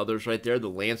some others right there. The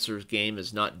Lancers game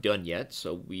is not done yet,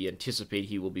 so we anticipate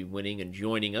he will be winning and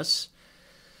joining us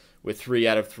with 3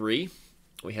 out of 3.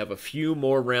 We have a few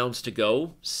more rounds to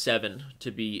go. 7,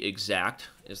 to be exact,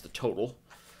 is the total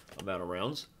amount of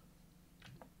rounds.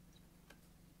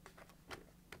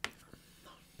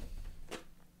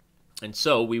 And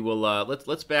so we will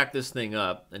let's back this thing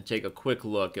up and take a quick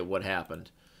look at what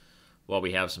happened while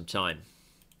we have some time.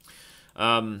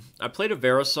 I played a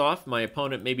Verisov. My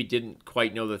opponent maybe didn't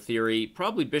quite know the theory.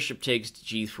 Probably bishop takes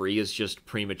g3 is just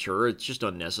premature. It's just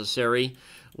unnecessary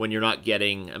when you're not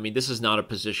getting... I mean, this is not a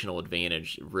positional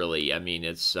advantage, really. I mean,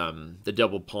 it's the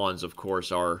double pawns, of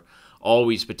course, are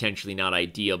always potentially not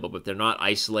ideal, but if they're not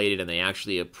isolated and they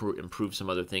actually improve some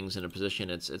other things in a position,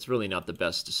 it's really not the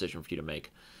best decision for you to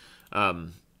make.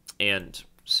 And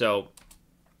so...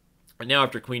 And now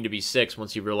after queen to b6,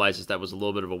 once he realizes that was a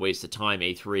little bit of a waste of time,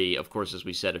 a3, of course, as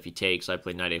we said, if he takes, I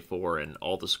play knight a4, and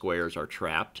all the squares are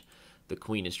trapped. The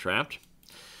queen is trapped.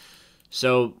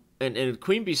 So, and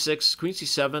queen b6, queen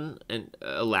c7 and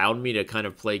allowed me to kind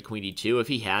of play queen d2. If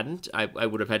he hadn't, I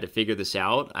would have had to figure this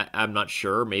out. I'm not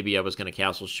sure. Maybe I was going to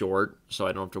castle short, so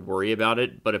I don't have to worry about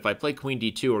it. But if I play queen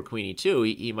d2 or queen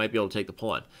e2, he might be able to take the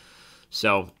pawn.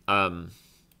 So,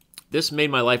 this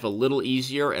made my life a little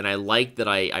easier, and I like that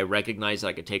I recognized that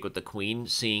I could take with the queen,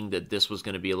 seeing that this was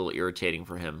going to be a little irritating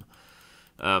for him.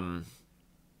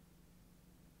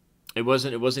 It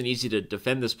wasn't easy to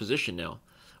defend this position now.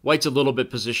 White's a little bit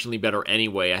positionally better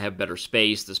anyway. I have better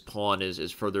space. This pawn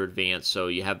is further advanced, so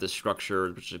you have this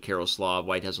structure, which is a Karoslav.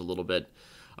 White has a little bit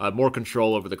more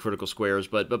control over the critical squares,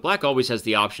 but black always has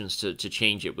the options to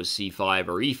change it with c5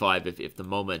 or e5 if the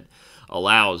moment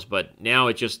allows. But now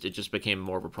it just became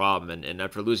more of a problem, and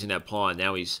after losing that pawn,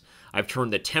 now I've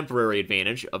turned the temporary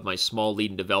advantage of my small lead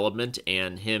in development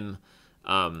and him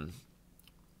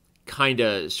kind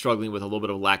of struggling with a little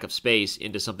bit of lack of space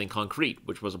into something concrete,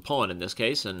 which was a pawn in this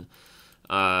case. And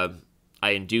I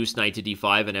induced knight to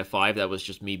d5 and f5. That was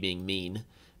just me being mean,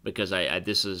 because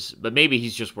but maybe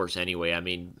he's just worse anyway. I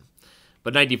mean,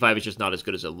 but knight d5 is just not as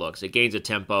good as it looks. It gains a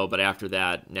tempo, but after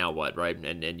that, now what, right?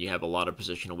 And you have a lot of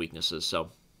positional weaknesses. So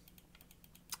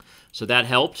that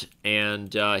helped,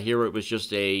 and here it was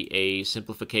just a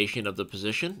simplification of the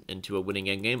position into a winning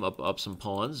endgame, up some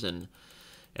pawns, and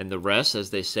the rest, as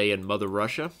they say in Mother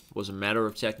Russia, was a matter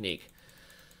of technique.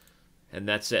 And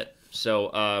that's it.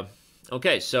 So,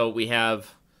 okay, so we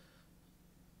have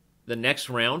the next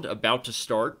round about to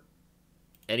start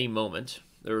any moment.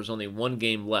 There is only one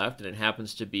game left, and it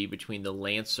happens to be between the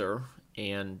Lancer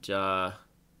and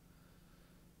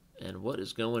what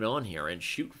is going on here? And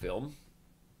shoot film.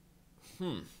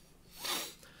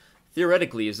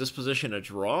 Theoretically, is this position a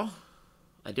draw?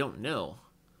 I don't know.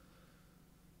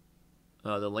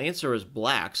 The Lancer is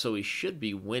black, so he should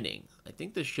be winning. I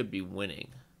think this should be winning.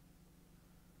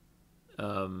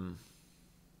 No,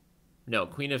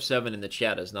 queen f7 in the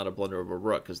chat is not a blunder of a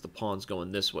rook, because the pawn's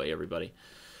going this way, everybody.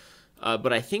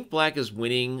 But I think black is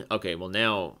winning. Okay, well,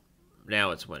 now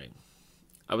it's winning.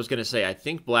 I was going to say, I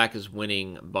think black is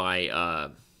winning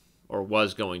by, or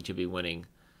was going to be winning.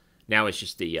 Now it's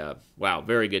just the, wow,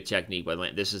 very good technique by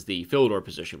Land. This is the Philidor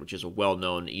position, which is a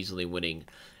well-known, easily winning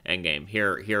endgame.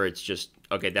 Here it's just,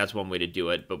 okay, that's one way to do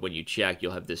it, but when you check,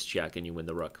 you'll have this check and you win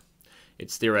the rook.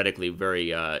 It's theoretically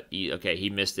very, okay, he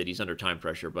missed it. He's under time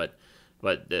pressure, but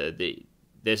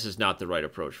this is not the right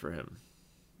approach for him.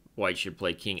 White should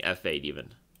play king f8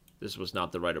 even. This was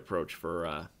not the right approach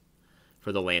for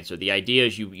the Lancer. The idea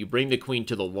is you bring the queen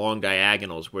to the long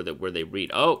diagonals where they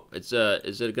read. Oh, is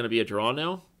it going to be a draw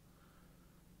now?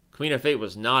 Queen f8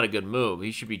 was not a good move.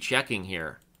 He should be checking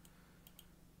here.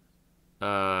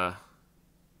 I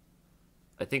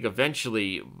think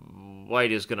eventually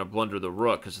white is going to blunder the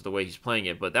rook because of the way he's playing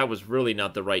it, but that was really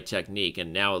not the right technique,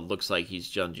 and now it looks like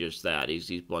he's done just that. He's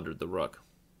blundered the rook.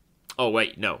 Oh,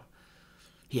 wait, no.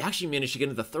 He actually managed to get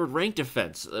into the third rank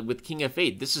defense with king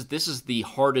f8. This is the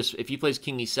hardest. If he plays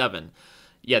king e7,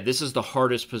 yeah, this is the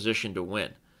hardest position to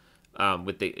win.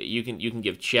 You can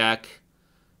give check.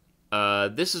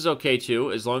 This is okay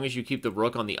too, as long as you keep the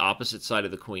rook on the opposite side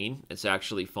of the queen. It's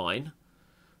actually fine.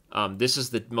 This is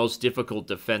the most difficult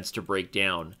defense to break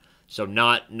down. So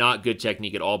not good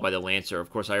technique at all by the Lancer. Of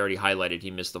course, I already highlighted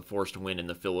he missed the forced win in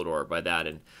the Philidor by that,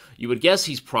 and you would guess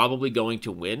he's probably going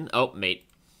to win. Oh, mate.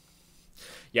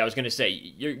 Yeah, I was going to say,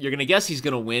 you're going to guess he's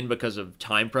going to win because of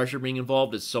time pressure being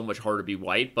involved. It's so much harder to be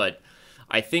white, but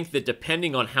I think that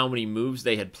depending on how many moves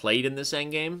they had played in this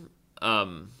endgame,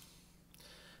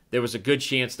 there was a good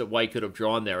chance that white could have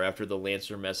drawn there after the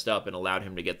Lancer messed up and allowed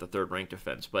him to get the third rank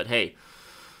defense. But hey,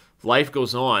 life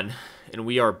goes on, and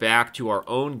we are back to our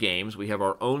own games. We have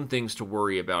our own things to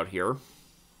worry about here.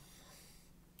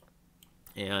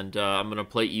 And I'm going to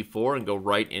play e4 and go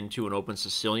right into an open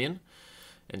Sicilian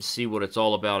and see what it's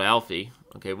all about, Alfie.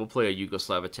 Okay, we'll play a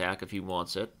Yugoslav attack if he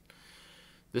wants it.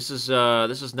 This is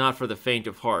not for the faint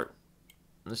of heart.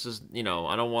 This is, I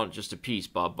don't want just a piece,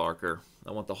 Bob Barker.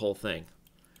 I want the whole thing.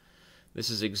 This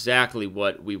is exactly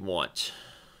what we want.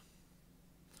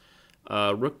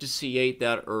 Rook to c8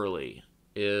 that early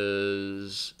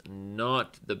is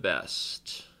not the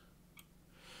best.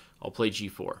 I'll play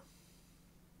g4.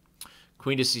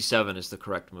 Queen to c7 is the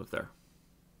correct move there.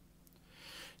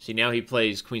 See, now he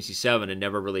plays queen c7 and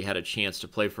never really had a chance to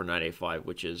play for knight a5,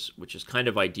 which is kind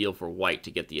of ideal for white to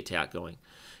get the attack going.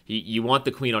 You want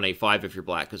the queen on a5 if you're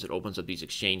black because it opens up these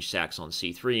exchange sacks on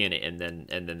c3, and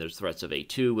then there's threats of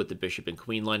a2 with the bishop and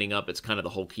queen lining up. It's kind of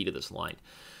the whole key to this line.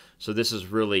 So this is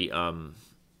really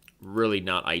really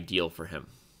not ideal for him.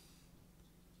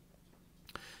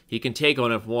 He can take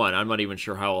on f1. I'm not even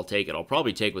sure how I'll take it. I'll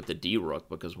probably take with the d rook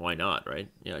because why not, right?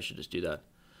 Yeah, I should just do that.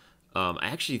 I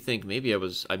actually think maybe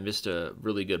I missed a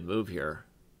really good move here.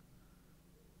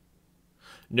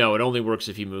 No, it only works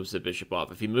if he moves the bishop off.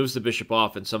 If he moves the bishop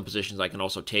off in some positions, I can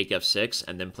also take f6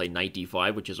 and then play knight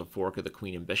d5, which is a fork of the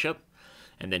queen and bishop,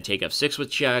 and then take f6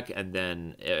 with check, and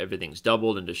then everything's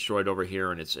doubled and destroyed over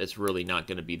here, and it's really not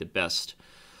going to be the best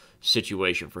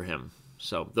situation for him.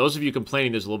 So those of you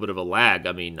complaining there's a little bit of a lag,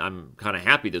 I mean, I'm kind of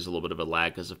happy there's a little bit of a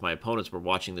lag, because if my opponents were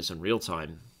watching this in real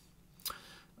time,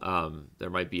 there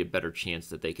might be a better chance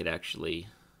that they could actually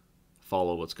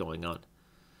follow what's going on.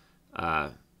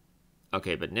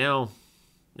 Okay, but now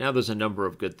there's a number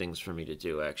of good things for me to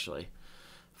do, actually.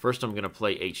 First, I'm going to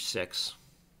play h6,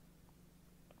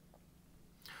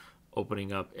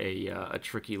 opening up a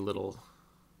tricky little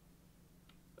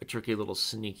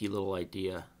sneaky little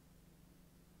idea.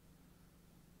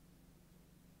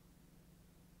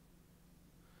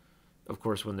 Of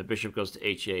course, when the bishop goes to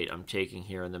h8, I'm taking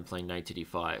here and then playing knight to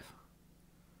d5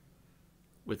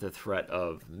 with the threat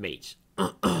of mate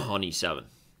on e7.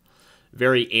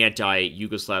 Very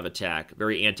anti-Yugoslav attack,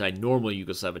 very anti-normal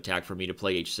Yugoslav attack for me to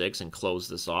play h6 and close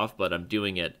this off, but I'm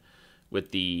doing it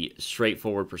with the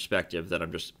straightforward perspective that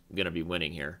I'm just going to be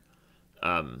winning here.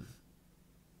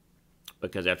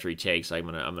 Because after he takes, I'm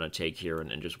gonna take here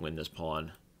and just win this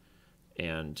pawn.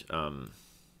 And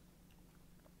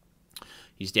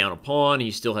he's down a pawn.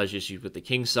 He still has issues with the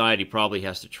king side. He probably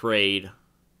has to trade.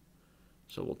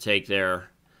 So we'll take there,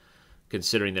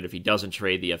 considering that if he doesn't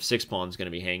trade, the f6 pawn is going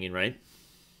to be hanging, right?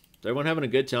 Is everyone having a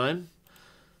good time?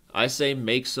 I say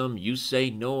make some. You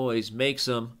say noise. Make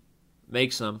some.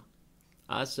 Make some.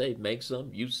 I say make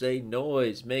some. You say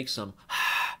noise. Make some.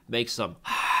 Make some.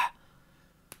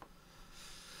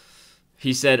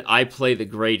 He said, I play the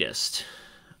greatest.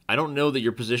 I don't know that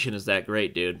your position is that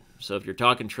great, dude. So if you're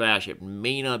talking trash, it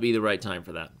may not be the right time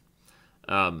for that.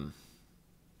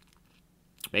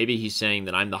 Maybe he's saying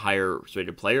that I'm the higher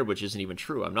rated player, which isn't even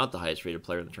true. I'm not the highest rated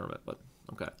player in the tournament, but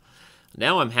okay.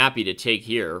 Now I'm happy to take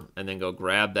here and then go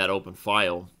grab that open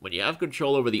file. When you have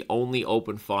control over the only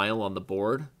open file on the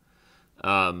board,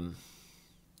 you're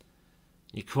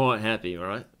quite happy,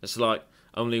 right? It's like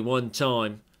only one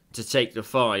time to take the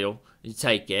file. You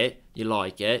take it, you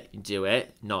like it, you do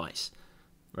it, nice.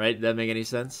 Right? Does that make any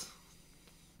sense?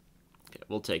 Okay,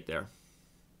 we'll take there.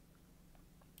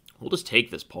 We'll just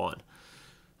take this pawn.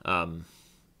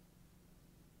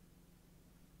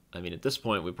 I mean, at this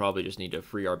point, we probably just need to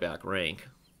free our back rank,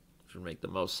 which would make the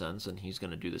most sense, and he's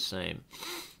going to do the same.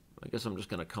 I guess I'm just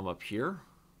going to come up here.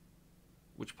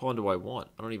 Which pawn do I want?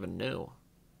 I don't even know.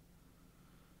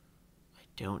 I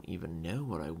don't even know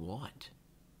what I want.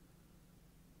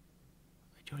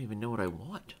 I don't even know what I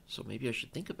want, so maybe I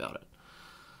should think about it.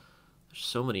 There's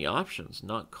so many options,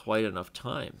 not quite enough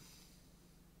time.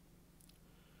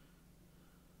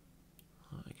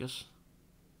 I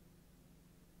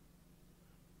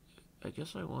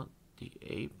guess I want the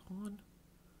A pawn.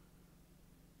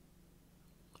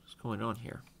 What's going on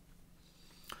here?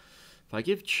 If I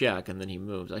give check and then he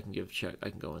moves, I can give check. I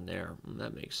can go in there.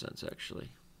 That makes sense, actually.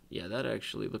 Yeah, that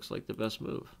actually looks like the best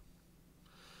move.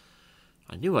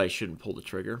 I knew I shouldn't pull the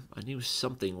trigger. I knew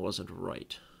something wasn't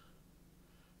right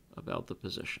about the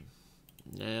position.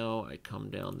 Now I come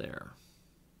down there.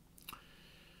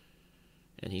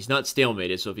 And he's not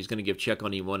stalemated, so if he's going to give check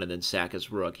on e1 and then sack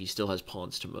his rook, he still has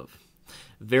pawns to move.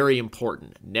 Very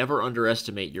important. Never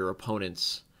underestimate your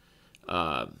opponent's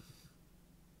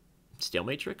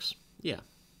stalemate tricks. Yeah.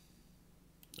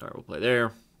 All right, we'll play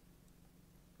there.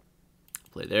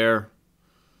 Play there.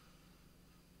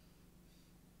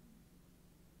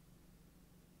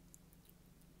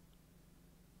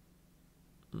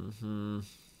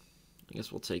 I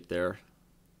guess we'll take there.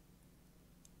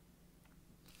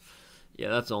 Yeah,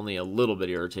 that's only a little bit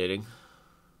irritating.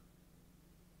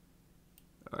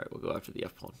 All right, we'll go after the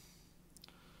f-pawn.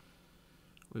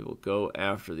 We will go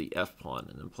after the f-pawn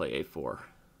and then play a4.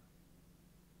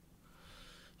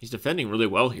 He's defending really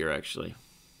well here, actually.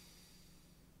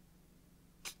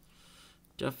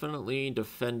 Definitely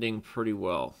defending pretty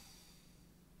well.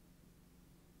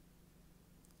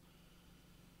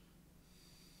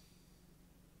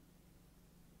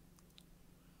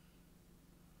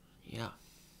 Yeah.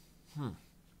 I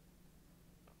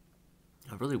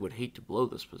really would hate to blow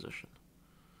this position.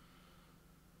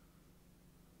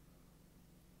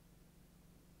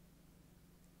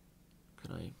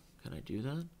 Can I do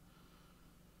that?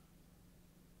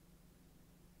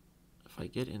 If I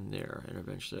get in there and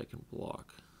eventually I can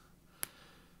block.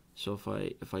 So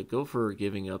if I go for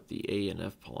giving up the A and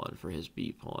F pawn for his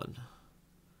B pawn,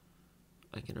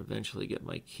 I can eventually get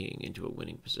my king into a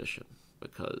winning position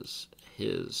because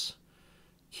his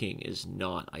king is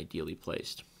not ideally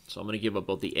placed. So I'm going to give up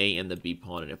both the A and the B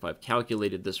pawn, and if I've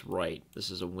calculated this right, this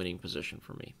is a winning position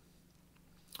for me.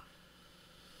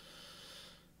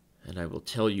 And I will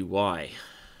tell you why.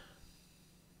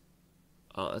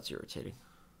 Oh, that's irritating.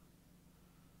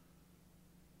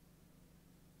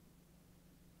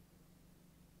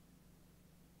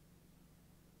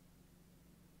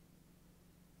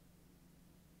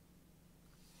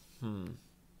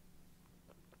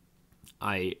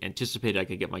 I anticipated I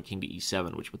could get my king to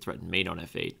e7, which would threaten mate on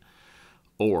f8,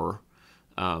 or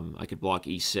I could block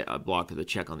block the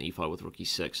check on the e5 with rook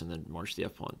e6 and then march the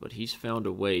f pawn. But he's found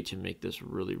a way to make this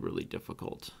really, really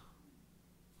difficult.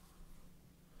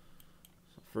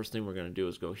 So first thing we're going to do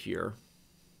is go here.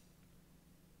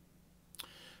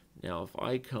 Now, if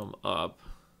I come up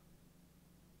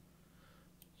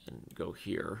and go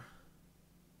here,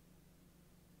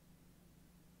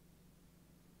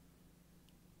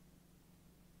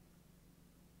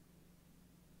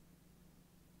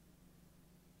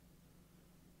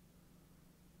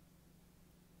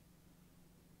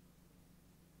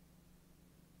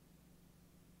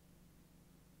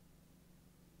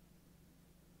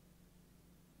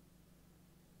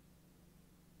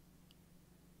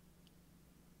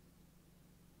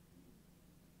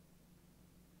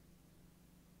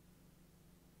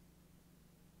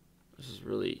 this is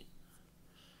really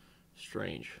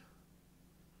strange.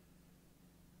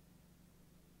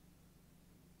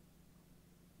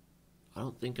 I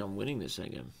don't think I'm winning this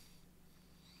game,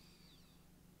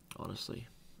 honestly.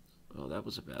 Oh, that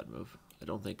was a bad move. I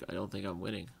don't think I'm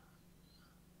winning.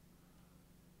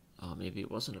 Oh, maybe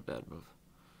it wasn't a bad move.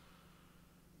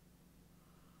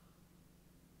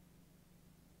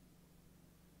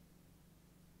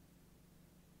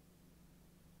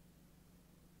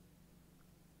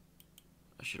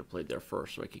 I should have played there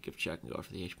first so I could give check and go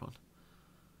after the h-pawn.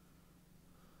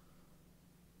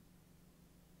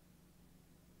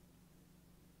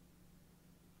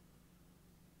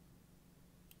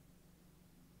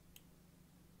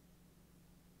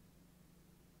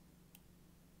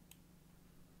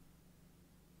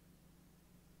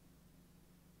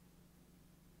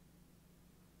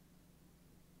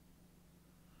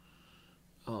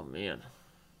 Oh, man.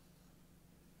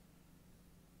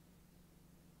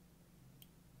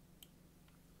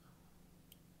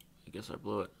 I guess I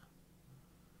blew it.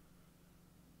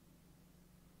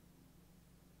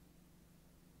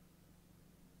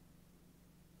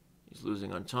 He's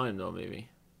losing on time, though, maybe.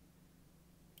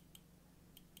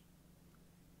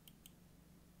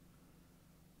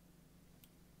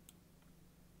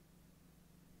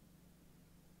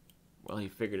 Well, he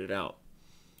figured it out.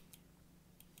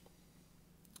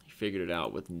 He figured it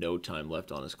out with no time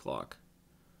left on his clock.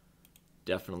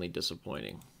 Definitely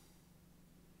disappointing.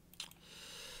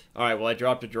 All right, well, I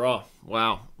dropped a draw.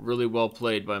 Wow, really well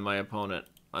played by my opponent.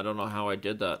 I don't know how I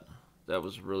did that. That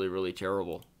was really, really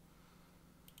terrible.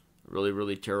 Really,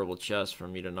 really terrible chess for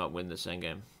me to not win this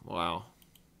endgame. Wow.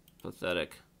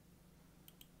 Pathetic.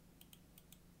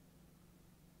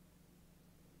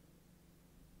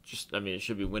 Just, I mean, it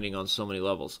should be winning on so many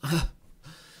levels.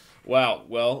 Wow.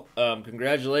 Well,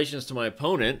 congratulations to my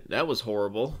opponent. That was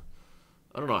horrible.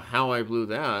 I don't know how I blew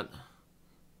that.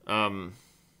 Wow.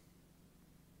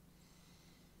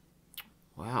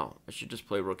 I should just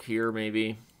play rook here,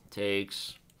 maybe.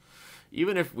 Takes.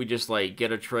 Even if we just, like,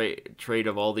 get a trade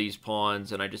of all these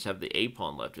pawns and I just have the A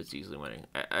pawn left, it's easily winning.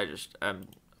 I'm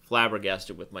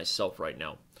flabbergasted with myself right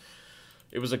now.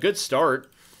 It was a good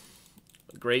start.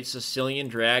 Great Sicilian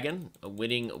Dragon, a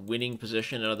winning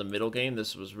position out of the middle game.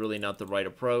 This was really not the right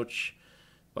approach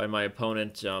by my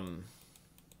opponent. You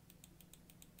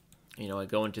know, I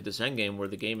go into this endgame where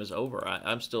the game is over.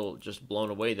 I'm still just blown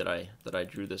away that I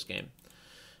drew this game.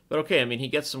 But okay, I mean, he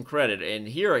gets some credit. And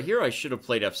here I should have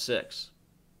played f6.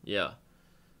 Yeah.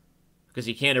 Because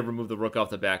he can't ever move the rook off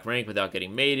the back rank without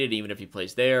getting mated. Even if he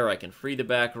plays there, I can free the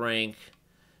back rank.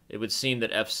 It would seem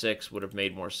that f6 would have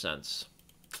made more sense.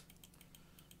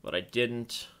 But I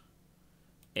didn't.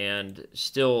 And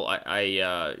still,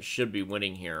 I should be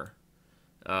winning here.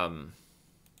 But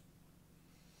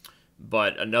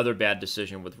another bad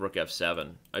decision with rook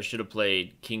f7. I should have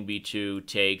played king b2,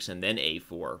 takes, and then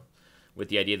a4, with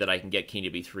the idea that I can get king to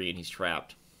b3 and he's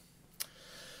trapped.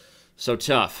 So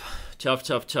tough.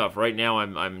 Tough. Right now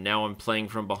I'm playing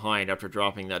from behind after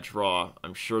dropping that draw.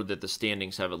 I'm sure that the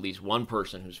standings have at least one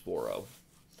person who's 4-0.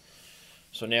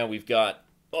 So now we've got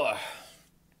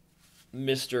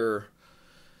Mr.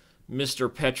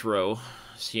 Petro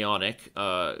Sionic,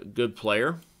 good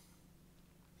player.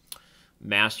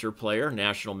 Master player,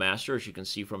 national master, as you can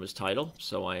see from his title.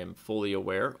 So I am fully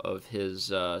aware of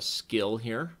his skill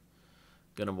here.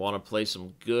 Gonna want to play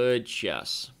some good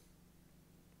chess.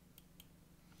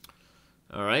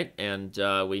 All right, and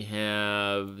we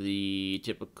have the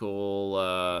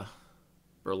typical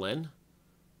Berlin,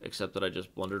 except that I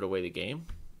just blundered away the game.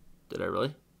 Did I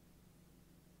really?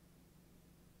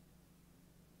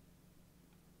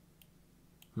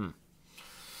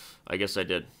 I guess I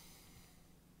did.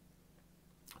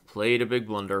 Played a big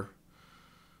blunder,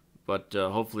 but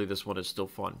hopefully this one is still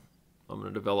fun. I'm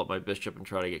going to develop my bishop and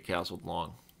try to get castled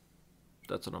long.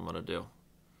 That's what I'm going to do.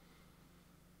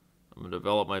 I'm going to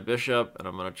develop my bishop, and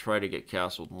I'm going to try to get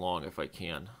castled long if I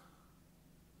can.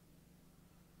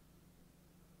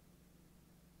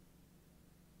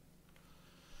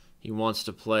 He wants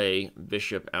to play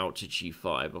bishop out to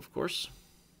g5, of course,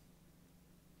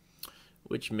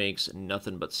 which makes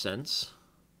nothing but sense.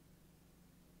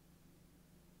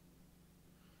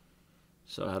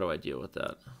 So how do I deal with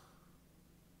that?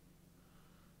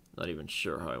 Not even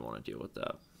sure how I want to deal with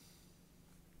that.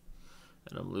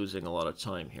 And I'm losing a lot of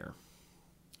time here.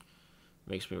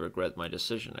 Makes me regret my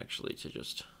decision, actually, to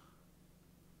just...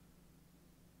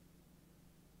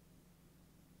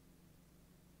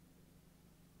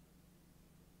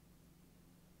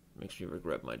 Makes me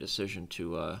regret my decision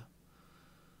to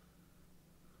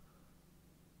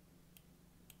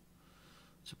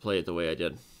play it the way I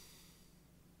did.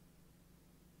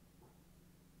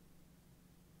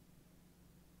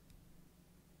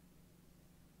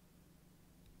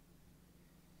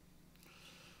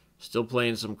 Still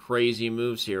playing some crazy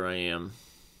moves here, I am.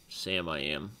 Sam, I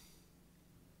am.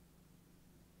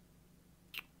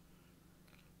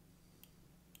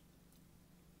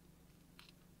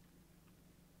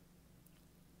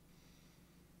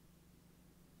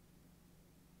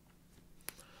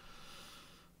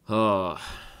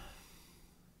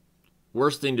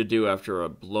 Worst thing to do after a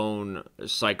blown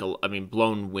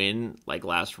win like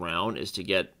last round is to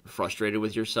get frustrated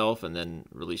with yourself and then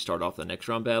really start off the next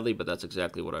round badly, but that's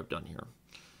exactly what I've done here.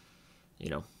 You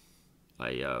know,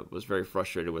 I was very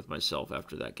frustrated with myself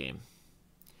after that game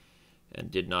and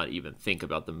did not even think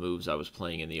about the moves I was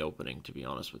playing in the opening, to be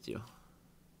honest with you.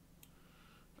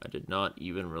 I did not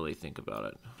even really think about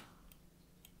it.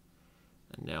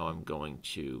 And now I'm going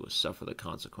to suffer the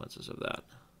consequences of that.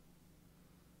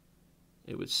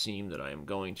 It would seem that I am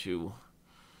going to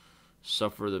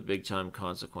suffer the big-time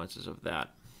consequences of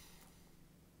that.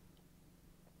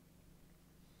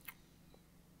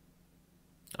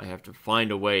 I have to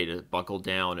find a way to buckle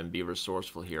down and be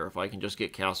resourceful here. If I can just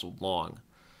get castled long,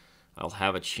 I'll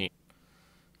have a chance.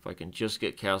 If I can just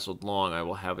get castled long, I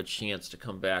will have a chance to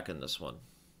come back in this one.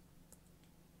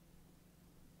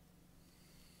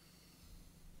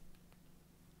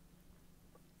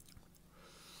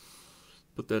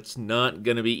 But that's not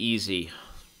going to be easy.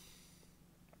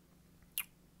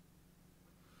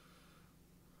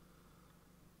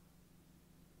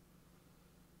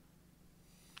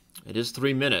 It is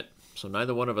 3 minutes, so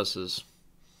neither one of us is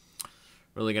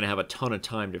really going to have a ton of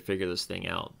time to figure this thing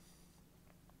out.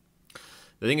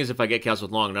 The thing is, if I get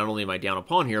castled long, not only am I down a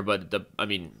pawn here, but I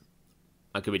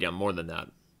could be down more than that.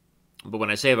 But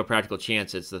when I say I have a practical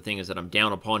chance, it's the thing is that I'm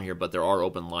down a pawn here, but there are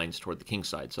open lines toward the king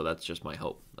side, so that's just my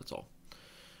hope. That's all.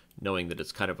 Knowing that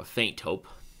it's kind of a faint hope.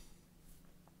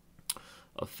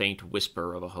 A faint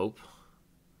whisper of a hope.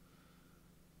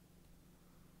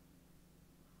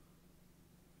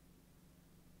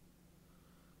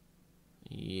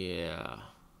 Yeah.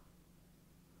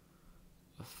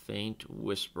 A faint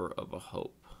whisper of a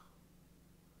hope.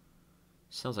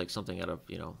 Sounds like something out of,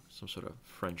 some sort of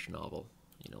French novel.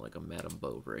 Like a Madame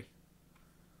Bovary.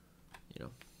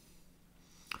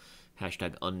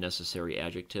 Hashtag unnecessary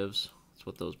adjectives. That's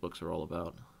what those books are all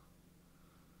about.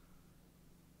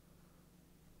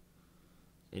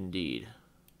 Indeed.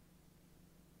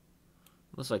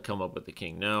 Unless I come up with the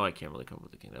king. No, I can't really come up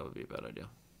with the king. That would be a bad idea.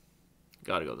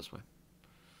 Gotta go this way.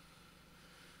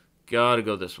 Gotta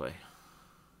go this way.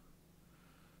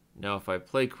 Now if I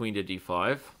play queen to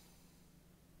d5...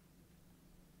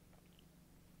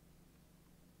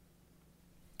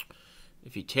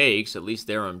 If he takes, at least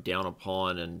there I'm down a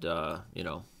pawn and, Huh,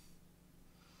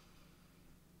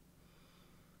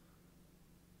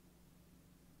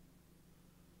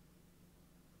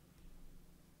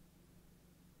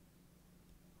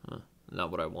 not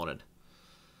what I wanted.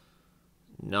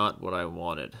 Not what I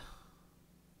wanted.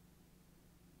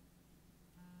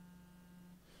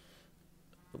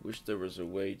 I wish there was a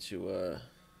way to,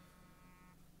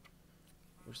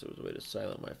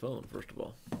 silence my phone, first of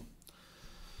all.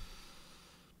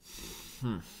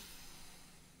 Can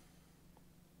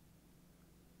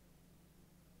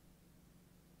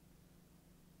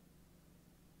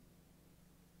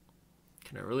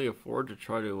I really afford to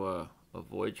try to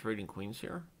avoid trading queens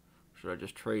here? Or should I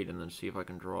just trade and then see if I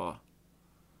can draw?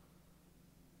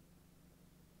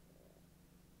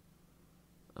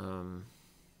 I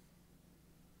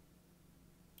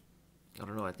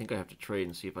don't know. I think I have to trade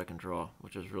and see if I can draw,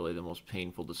 which is really the most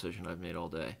painful decision I've made all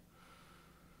day.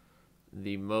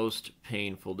 The most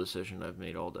painful decision I've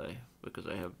made all day, because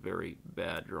I have very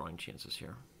bad drawing chances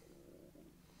here.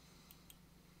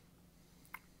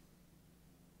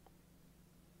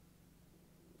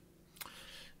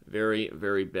 Very,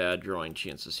 very bad drawing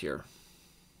chances here.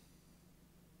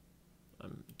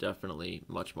 I'm definitely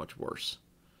much, much worse.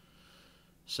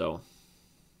 So,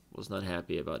 was not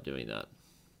happy about doing that.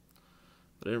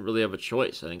 But I didn't really have a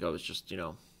choice. I think I was just,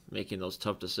 making those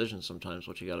tough decisions sometimes,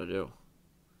 what you got to do.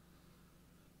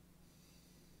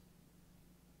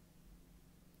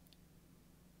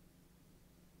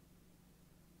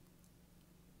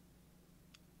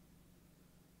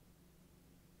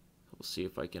 We'll see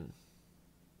if I can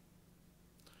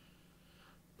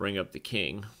bring up the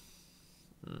king.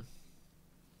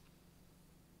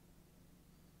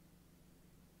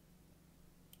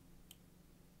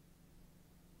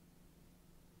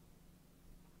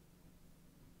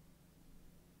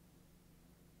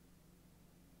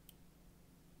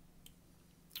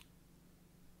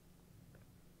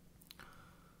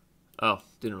 Oh,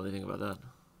 didn't really think about that.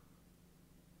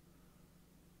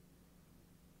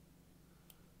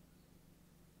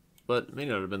 But it may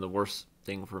not have been the worst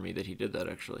thing for me that he did that,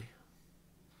 actually.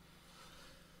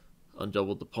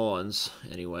 Undoubled the pawns,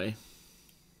 anyway.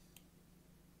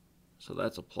 So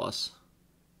that's a plus.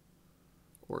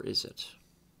 Or is it?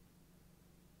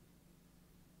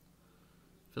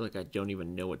 I feel like I don't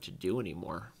even know what to do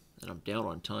anymore. And I'm down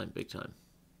on time, big time.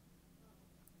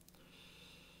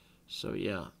 So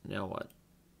yeah, now what?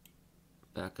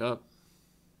 Back up.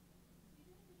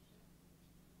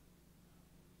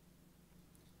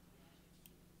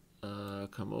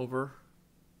 Come over.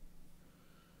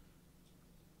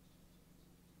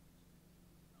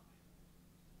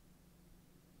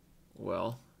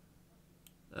 Well,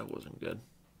 that wasn't good.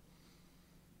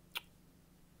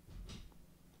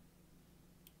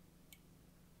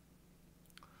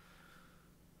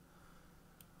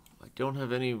 don't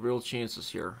have any real chances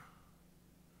here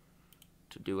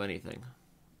to do anything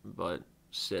but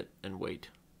sit and wait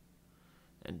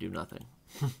and do nothing.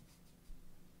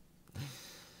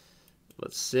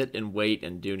 Let's sit and wait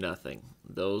and do nothing.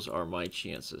 Those are my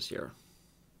chances here.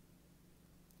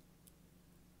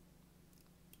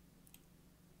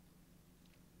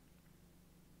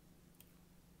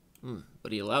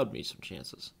 But he allowed me some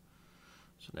chances.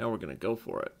 So now we're going to go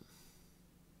for it.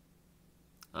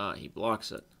 Ah, he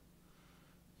blocks it.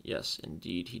 Yes,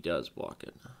 indeed, he does block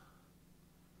it.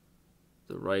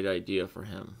 The right idea for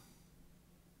him.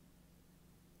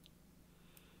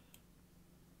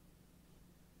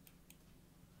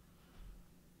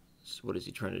 So what is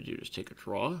he trying to do? Just take a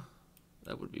draw?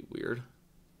 That would be weird.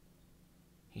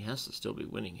 He has to still be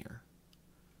winning here.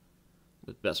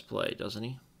 With best play, doesn't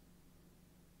he?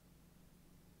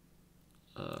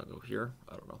 Go here?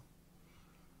 I don't know.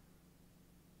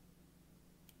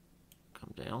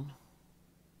 Come down.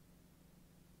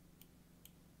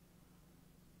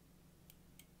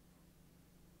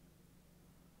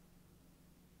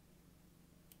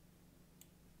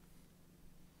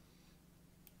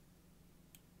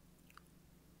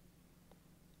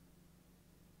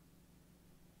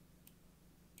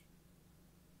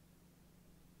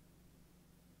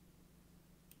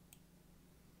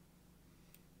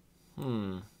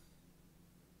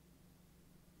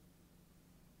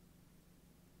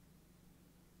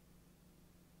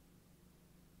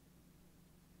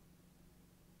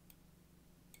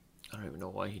 I don't even know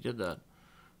why he did that.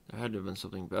 There had to have been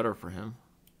something better for him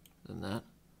than that.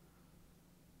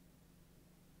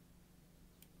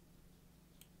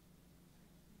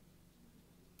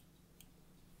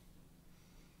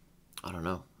 I don't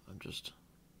know. I'm just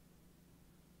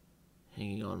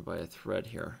hanging on by a thread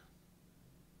here.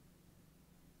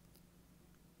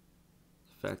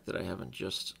 The fact that I haven't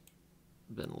just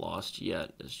been lost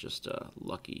yet is just a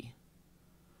lucky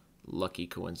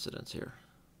coincidence here.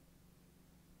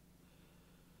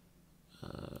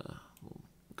 We'll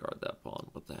guard that pawn.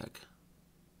 What the heck?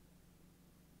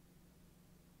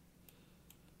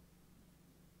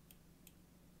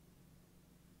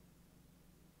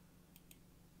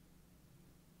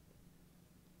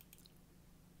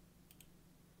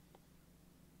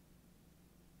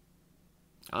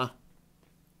 Ah.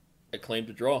 I claimed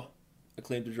to draw. I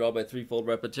claimed to draw by threefold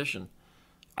repetition.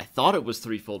 I thought it was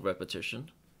threefold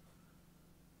repetition.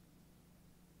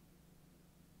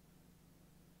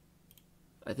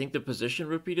 I think the position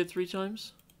repeated 3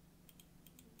 times.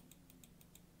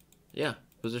 Yeah,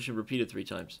 position repeated 3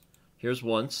 times. Here's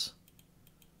once,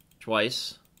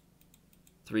 twice,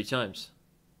 3 times.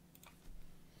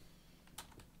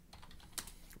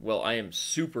 Well, I am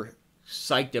super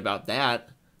psyched about that.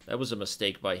 That was a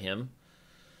mistake by him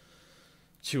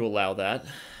to allow that.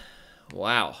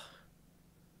 Wow.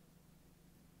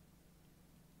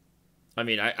 I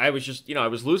mean, I was just, I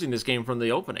was losing this game from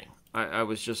the opening. I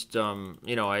was just,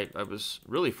 I was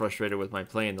really frustrated with my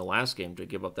play in the last game to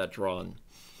give up that draw. And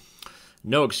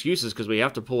no excuses because we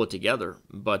have to pull it together.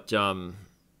 But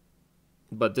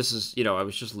this is, I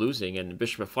was just losing. And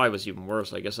bishop f5 was even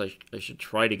worse. I guess I should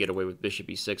try to get away with bishop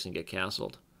e6 and get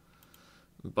castled.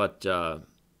 But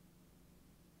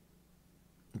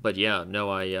yeah, no,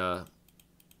 I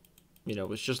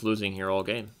was just losing here all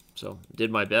game. So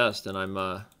did my best, and I'm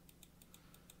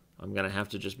gonna have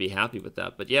to just be happy with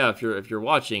that. But yeah, if you're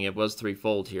watching, it was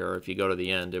threefold here. If you go to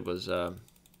the end, it was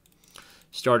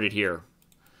started here.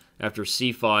 After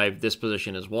c5, this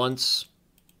position is once,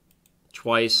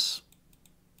 twice,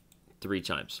 3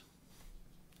 times.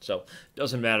 So it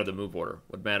doesn't matter the move order.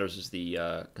 What matters is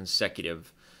the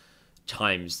consecutive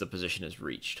times the position is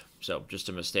reached. So just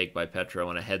a mistake by Petro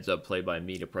and a heads-up play by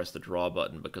me to press the draw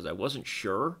button because I wasn't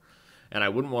sure. And I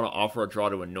wouldn't want to offer a draw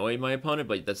to annoy my opponent,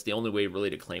 but that's the only way really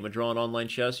to claim a draw in online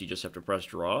chess. You just have to press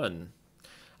draw, and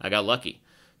I got lucky.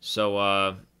 So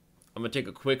I'm going to take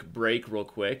a quick break real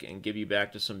quick and give you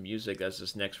back to some music as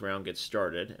this next round gets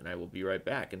started, and I will be right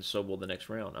back, and so will the next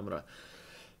round. I'm going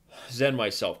to zen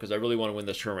myself because I really want to win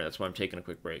this tournament. That's why I'm taking a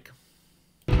quick break.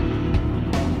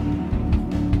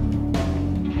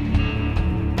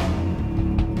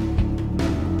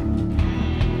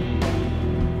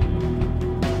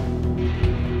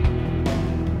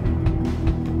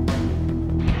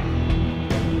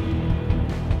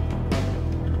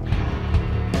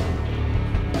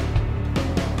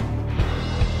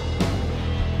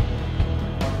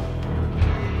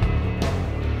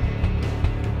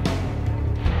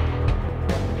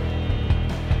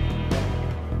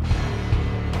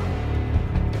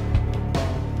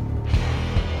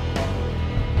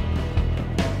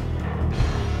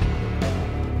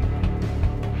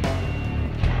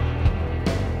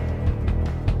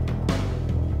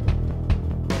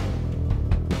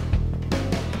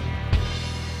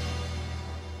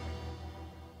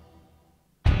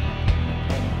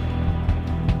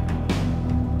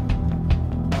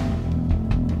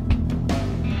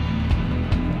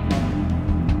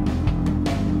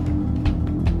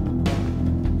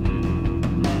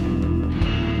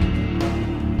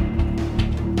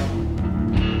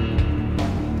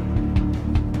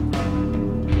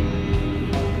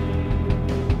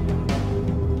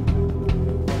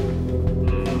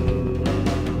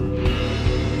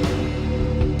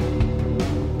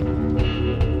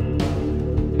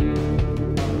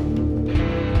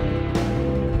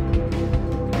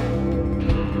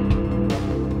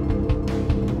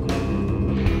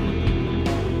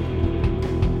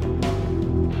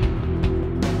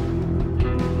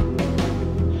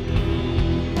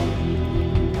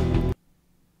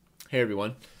 Hey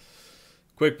everyone.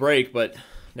 Quick break, but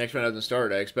next round hasn't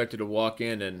started. I expected to walk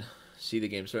in and see the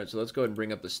game start. So let's go ahead and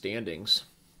bring up the standings.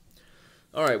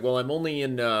 All right. Well, I'm only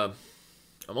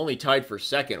tied for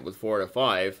second with 4 out of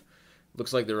 5.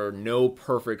 Looks like there are no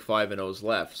perfect 5-0s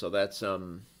left. So that's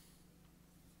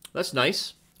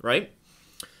nice, right?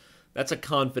 That's a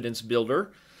confidence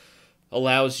builder.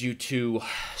 Allows you to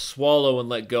swallow and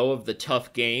let go of the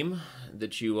tough game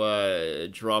that you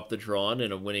drop the draw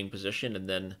in a winning position, and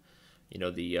then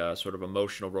the sort of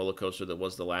emotional roller coaster that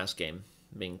was the last game,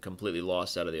 being completely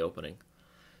lost out of the opening.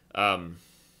 But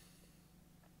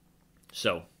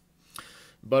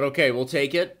okay, we'll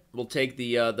take it. We'll take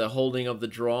the holding of the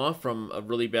draw from a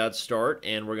really bad start,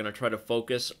 and we're going to try to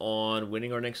focus on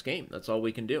winning our next game. That's all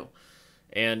we can do.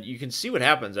 And you can see what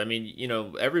happens. I mean,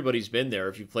 everybody's been there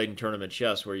if you've played in tournament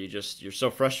chess where you're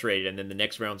so frustrated and then the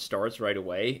next round starts right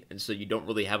away, and so you don't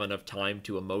really have enough time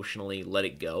to emotionally let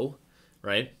it go,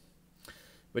 right?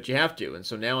 But you have to. And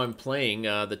so now I'm playing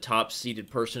the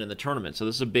top-seeded person in the tournament. So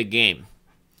this is a big game.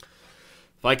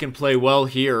 If I can play well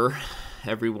here,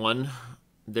 everyone,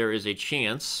 there is a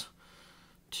chance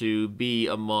to be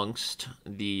amongst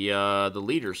the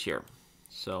leaders here.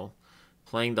 So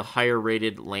playing the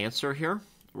higher-rated Lancer here.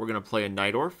 We're going to play a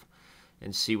Najdorf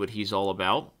and see what he's all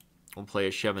about. We'll play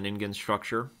a Scheveningen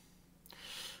structure.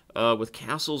 With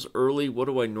castles early, what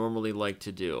do I normally like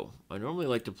to do? I normally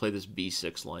like to play this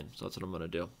b6 line, so that's what I'm going to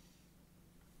do.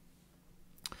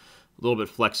 A little bit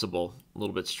flexible, a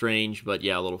little bit strange, but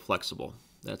yeah, a little flexible.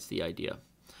 That's the idea.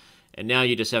 And now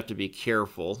you just have to be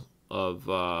careful of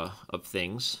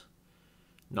things,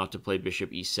 not to play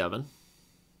bishop e7.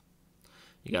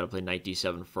 You got to play knight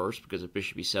d7 first, because if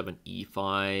bishop e7,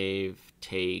 e5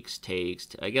 takes.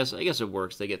 I guess it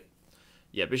works.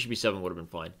 Bishop e7 would have been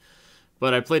fine.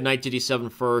 But I played knight to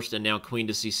d7 first, and now queen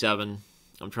to c7.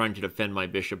 I'm trying to defend my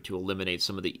bishop to eliminate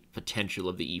some of the potential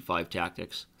of the e5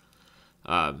 tactics.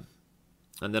 And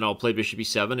then I'll play bishop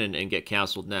e7 and get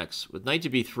castled next. With knight to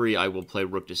b3, I will play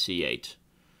rook to c8.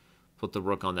 Put the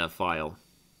rook on that file.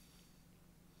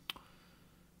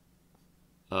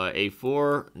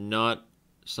 a4, not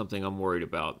something I'm worried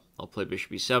about. I'll play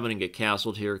bishop e7 and get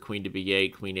castled here. Queen to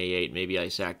b8, queen a8. Maybe I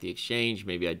sack the exchange,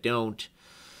 maybe I don't.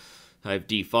 I have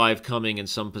d5 coming in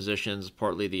some positions,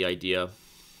 partly the idea.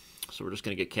 So we're just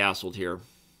going to get castled here.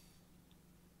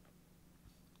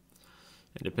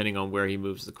 And depending on where he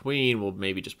moves the queen, we'll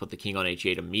maybe just put the king on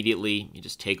h8 immediately. You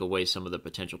just take away some of the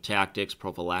potential tactics,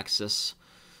 prophylactic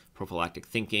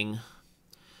thinking.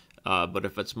 But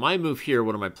if it's my move here,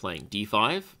 what am I playing?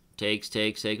 d5?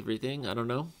 Take everything? I don't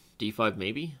know. d5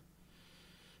 maybe?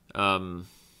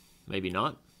 Maybe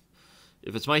not.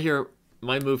 If it's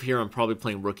my move here, I'm probably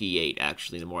playing rook e8,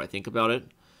 actually, the more I think about it,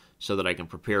 so that I can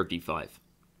prepare d5.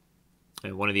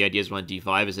 And one of the ideas behind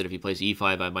d5 is that if he plays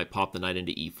e5, I might pop the knight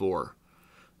into e4,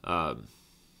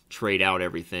 trade out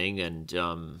everything, and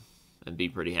be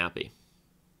pretty happy.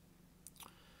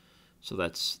 So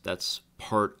that's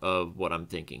part of what I'm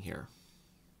thinking here.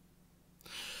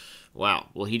 Wow,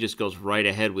 well, he just goes right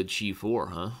ahead with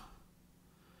g4, huh?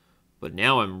 But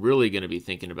now I'm really going to be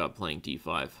thinking about playing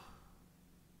d5.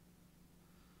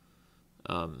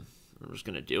 I'm just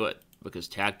going to do it, because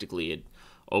tactically it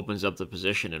opens up the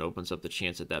position, it opens up the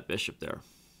chance at that bishop there.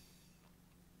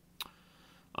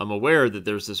 I'm aware that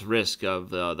there's this risk of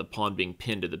the pawn being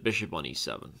pinned to the bishop on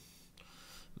e7,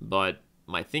 but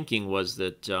my thinking was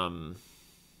that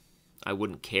I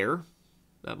wouldn't care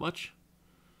that much,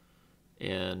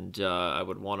 and I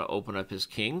would want to open up his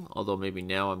king, although maybe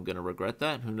now I'm going to regret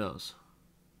that. Who knows?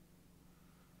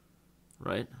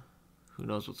 Right? Who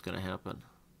knows what's going to happen?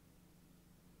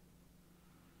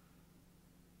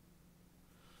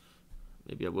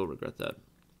 Maybe I will regret that.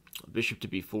 Bishop to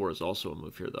b4 is also a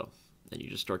move here, though. And you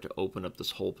just start to open up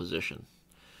this whole position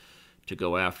to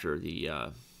go after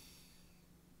the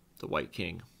white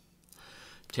king.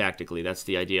 Tactically, that's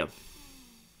the idea.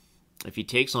 If he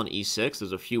takes on e6,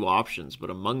 there's a few options, but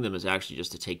among them is actually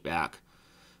just to take back.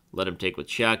 Let him take with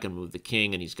check and move the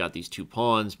king, and he's got these two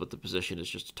pawns, but the position is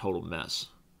just a total mess.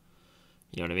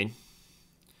 You know what I mean?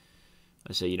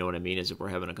 I say, you know what I mean, as if we're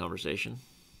having a conversation.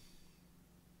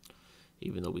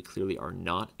 Even though we clearly are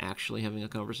not actually having a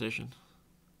conversation.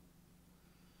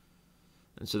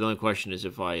 And so the only question is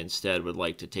if I instead would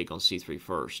like to take on c3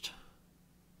 first.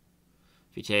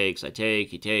 If he takes, I take,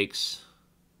 he takes.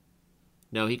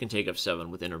 No, he can take f7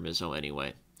 with intermezzo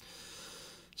anyway.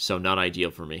 So not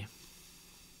ideal for me.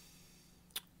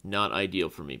 Not ideal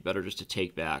for me. Better just to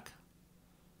take back.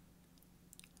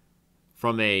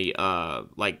 From a,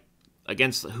 like,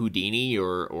 against Houdini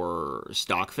or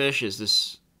Stockfish, is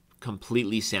this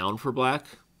completely sound for black?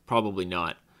 Probably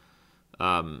not.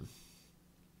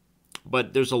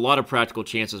 But there's a lot of practical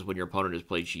chances when your opponent has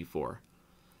played g4.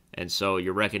 And so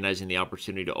you're recognizing the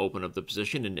opportunity to open up the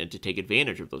position and to take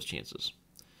advantage of those chances.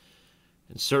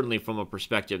 And certainly from a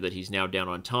perspective that he's now down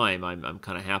on time, I'm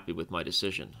kind of happy with my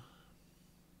decision.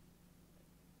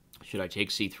 Should I take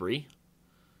c3?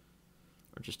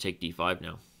 Or just take d5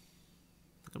 now?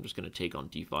 I think I'm just going to take on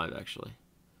d5, actually.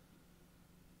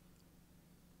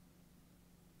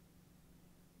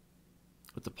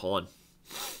 With the pawn.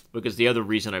 Because the other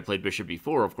reason I played bishop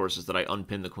b4, of course, is that I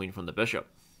unpinned the queen from the bishop.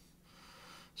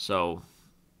 So,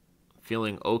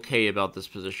 feeling okay about this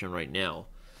position right now.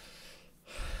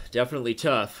 Definitely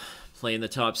tough. Playing the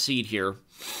top seed here.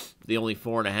 The only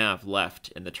 4.5 left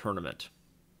in the tournament.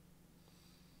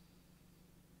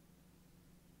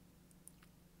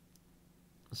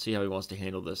 Let's see how he wants to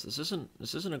handle this. This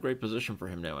isn't a great position for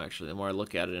him now, actually, the more I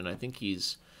look at it, and I think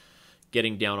he's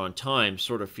getting down on time,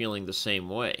 sort of feeling the same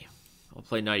way. I'll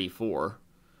play knight e4.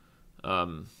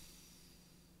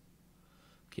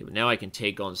 Okay, but now I can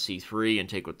take on c3 and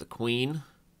take with the queen.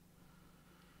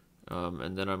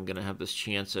 And then I'm going to have this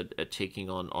chance at taking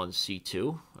on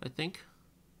c2, I think.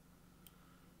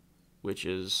 Which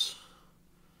is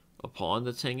a pawn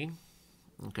that's hanging.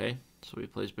 Okay, so he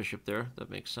plays bishop there. That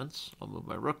makes sense. I'll move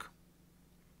my rook.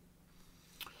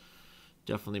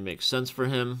 Definitely makes sense for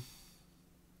him.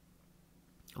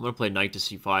 I'm going to play knight to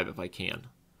c5 if I can.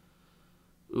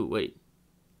 Ooh, wait.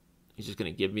 He's just going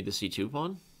to give me the c2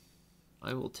 pawn?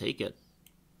 I will take it.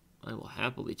 I will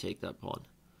happily take that pawn.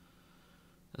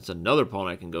 That's another pawn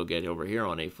I can go get over here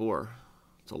on a4.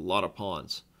 It's a lot of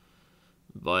pawns.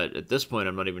 But at this point,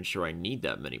 I'm not even sure I need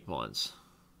that many pawns.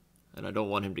 And I don't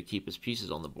want him to keep his pieces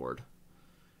on the board.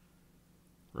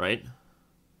 Right?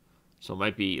 So it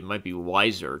might be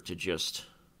wiser to just...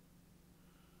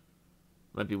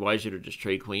 Might be wiser to just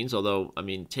trade queens, although, I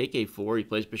mean, take a4, he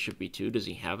plays bishop b2. Does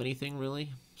he have anything, really,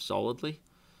 solidly?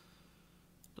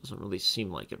 Doesn't really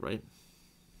seem like it, right?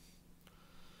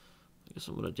 I guess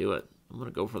I'm going to do it. I'm going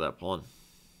to go for that pawn.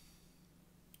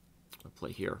 I'll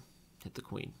play here. Hit the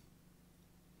queen.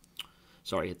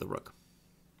 Sorry, hit the rook.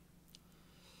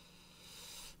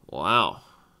 Wow.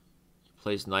 He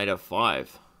plays knight f5.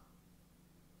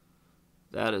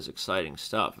 That is exciting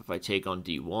stuff. If I take on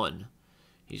d1...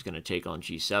 he's going to take on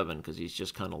g7 because he's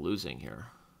just kind of losing here.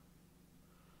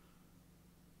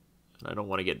 And I don't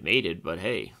want to get mated, but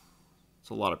hey, it's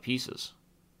a lot of pieces.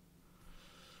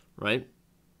 Right?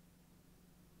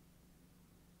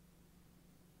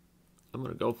 I'm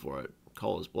going to go for it.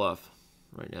 Call his bluff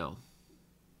right now.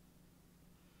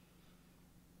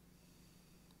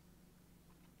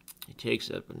 He takes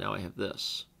it, but now I have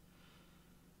this.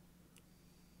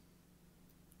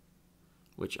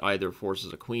 Which either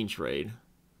forces a queen trade,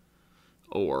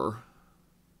 or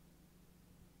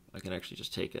I can actually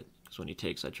just take it, because when he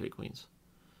takes, I trade queens.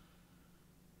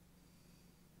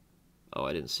 Oh,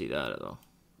 I didn't see that at all.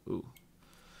 Ooh.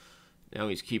 Now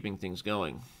he's keeping things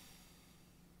going.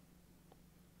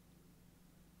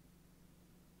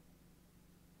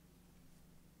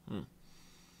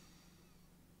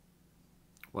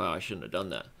 Wow, I shouldn't have done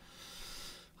that.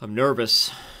 I'm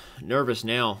nervous. Nervous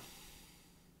now.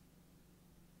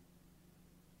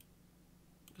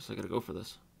 Guess I gotta go for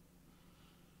this.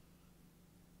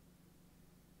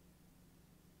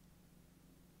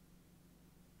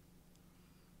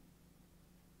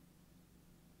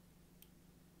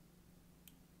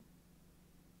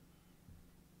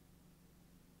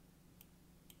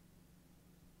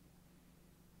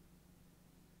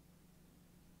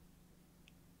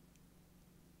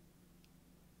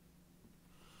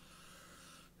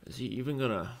 Is he even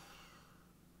gonna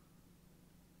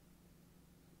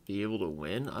be able to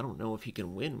win? I don't know if he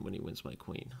can win when he wins my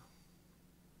queen.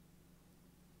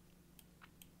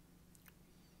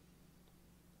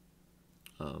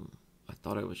 I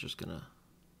thought I was just gonna...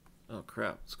 Oh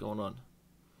crap, what's going on?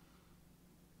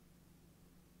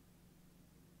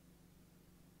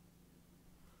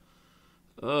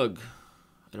 Ugh,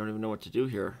 I don't even know what to do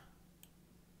here.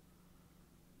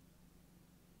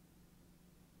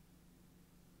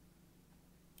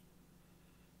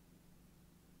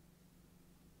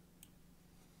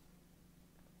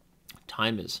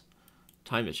 Time is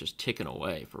just ticking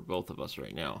away for both of us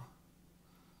right now.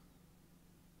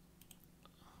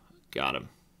 Got him.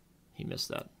 He missed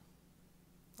that.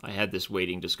 I had this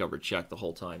waiting discovered check the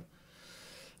whole time.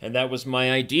 And that was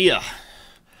my idea.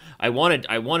 I wanted,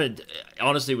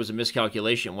 honestly, it was a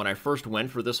miscalculation. When I first went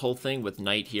for this whole thing with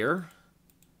knight here,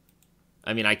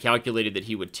 I mean, I calculated that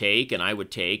he would take and I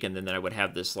would take, and then I would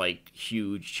have this, like,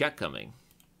 huge check coming.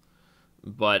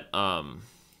 But I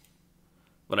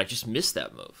just missed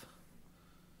that move.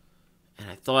 And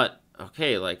I thought,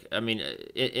 okay, like, I mean,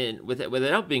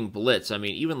 without being blitz, I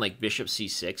mean, even like bishop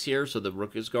c6 here, so the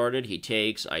rook is guarded, he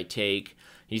takes, I take,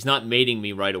 he's not mating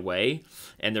me right away,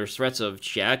 and there's threats of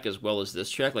check as well as this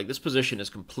check. Like, this position is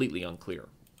completely unclear,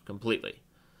 completely,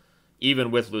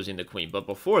 even with losing the queen. But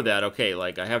before that, okay,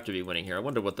 like, I have to be winning here. I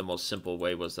wonder what the most simple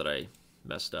way was that I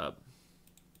messed up.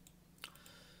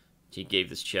 He gave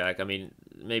this check. I mean,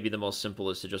 maybe the most simple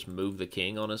is to just move the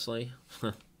king, honestly,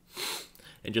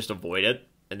 and just avoid it.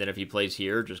 And then if he plays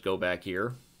here, just go back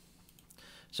here.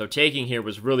 So taking here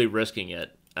was really risking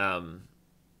it. After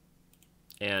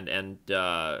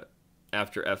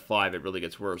f5, it really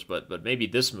gets worse. But maybe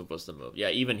this move was the move. Yeah,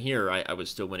 even here, I was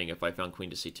still winning if I found queen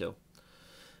to c2.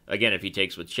 Again, if he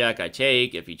takes with check, I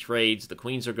take. If he trades, the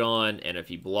queens are gone. And if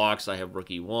he blocks, I have rook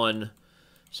e1.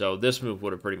 So this move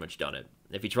would have pretty much done it.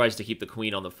 If he tries to keep the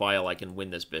queen on the file, I can win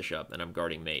this bishop, and I'm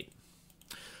guarding mate.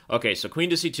 Okay, so queen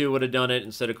to c2 would have done it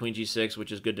instead of queen g6,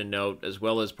 which is good to note, as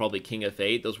well as probably king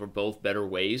f8. Those were both better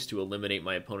ways to eliminate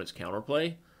my opponent's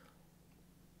counterplay.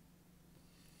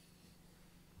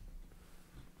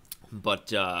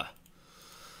 But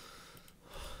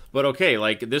okay,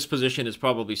 like, this position is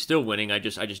probably still winning. I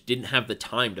just didn't have the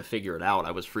time to figure it out.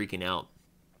 I was freaking out.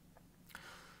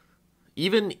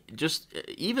 Even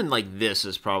like this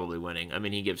is probably winning. I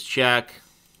mean, he gives check,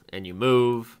 and you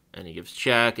move, and he gives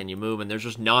check, and you move, and there's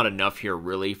just not enough here,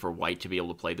 really, for white to be able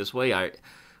to play this way. I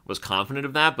was confident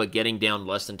of that, but getting down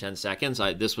less than 10 seconds,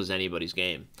 this was anybody's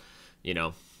game, you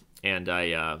know? And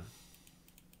I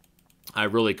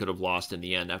really could have lost in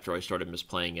the end after I started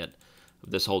misplaying it.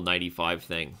 This whole 95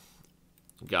 thing,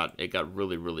 it got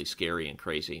really, really scary and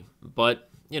crazy. But,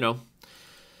 you know,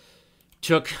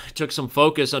 took some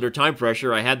focus under time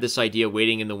pressure. I had this idea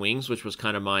waiting in the wings, which was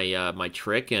kind of my my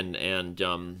trick, and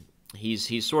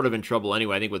he's sort of in trouble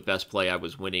anyway. I think with best play I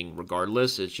was winning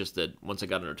regardless. It's just that once I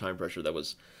got under time pressure, that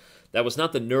was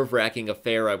not the nerve-wracking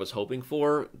affair I was hoping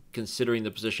for, considering the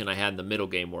position I had in the middle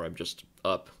game where I'm just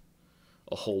up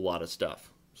a whole lot of stuff.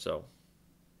 So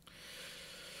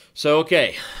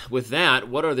okay, with that,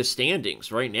 what are the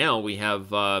standings? Right now we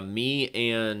have me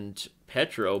and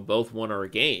Petro both won our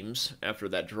games after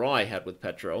that draw I had with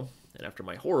Petro, and after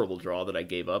my horrible draw that I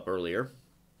gave up earlier.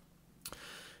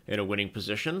 In a winning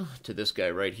position to this guy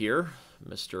right here,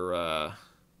 Mr.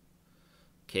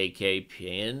 KK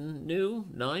Pianu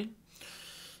 9.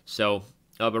 So,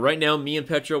 but right now, me and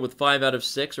Petro with 5 out of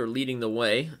 6 are leading the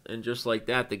way, and just like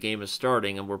that, the game is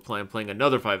starting, and we're playing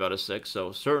another 5 out of 6.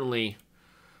 So certainly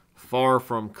far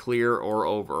from clear or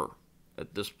over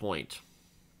at this point.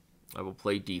 I will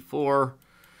play d4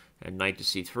 and knight to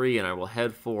c3, and I will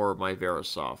head for my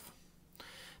Verisov.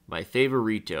 My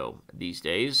favorito these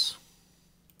days.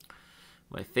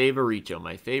 My favorito,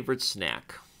 my favorite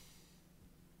snack.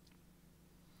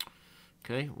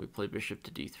 Okay, we play bishop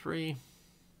to d3.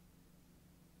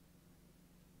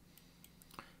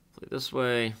 Play this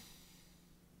way.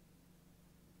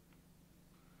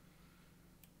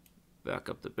 Back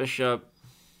up the bishop.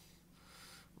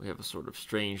 We have a sort of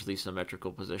strangely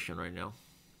symmetrical position right now.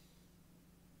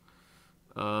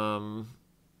 Now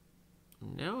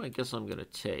I guess I'm going to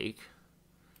take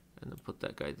and then put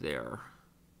that guy there.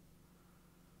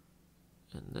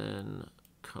 And then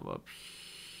come up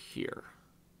here.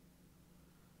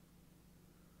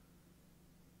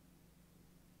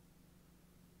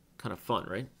 Kind of fun,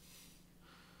 right?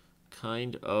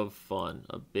 Kind of fun.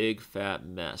 A big fat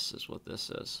mess is what this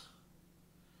is.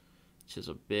 Which is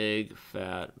a big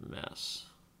fat mess.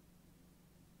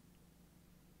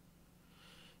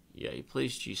 Yeah, he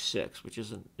plays g6, which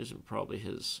isn't probably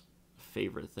his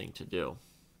favorite thing to do.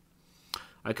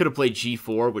 I could have played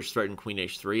g4, which threatened queen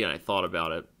h3, and I thought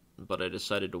about it, but I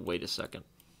decided to wait a second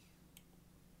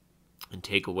and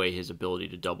take away his ability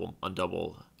to double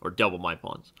my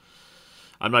pawns.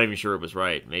 I'm not even sure it was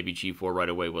right. Maybe g4 right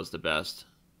away was the best,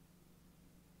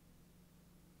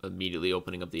 immediately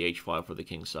opening up the h file for the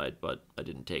king side, but I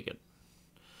didn't take it.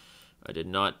 I did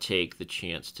not take the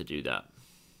chance to do that.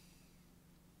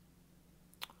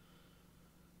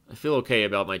 I feel okay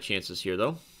about my chances here,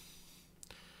 though,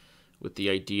 with the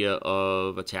idea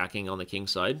of attacking on the king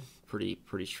side. Pretty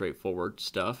straightforward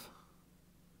stuff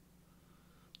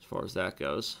as far as that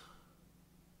goes.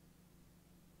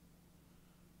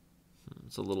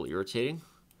 It's a little irritating,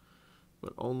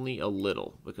 but only a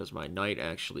little, because my knight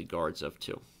actually guards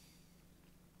f2.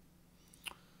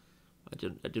 I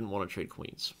didn't want to trade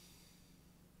queens.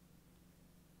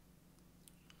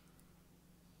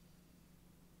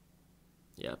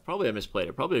 Yeah, probably I misplayed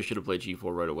it. Probably I should have played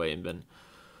g4 right away and been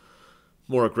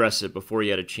more aggressive before he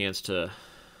had a chance to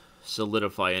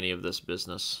solidify any of this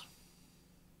business.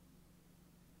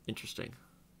 Interesting.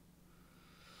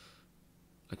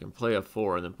 I can play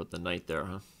f4 and then put the knight there,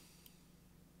 huh?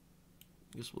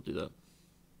 I guess we'll do that.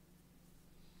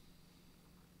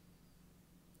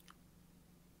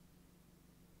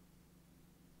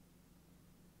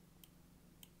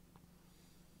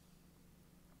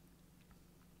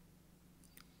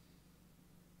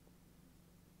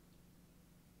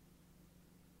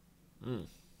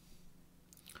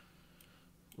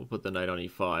 We'll put the knight on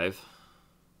e5.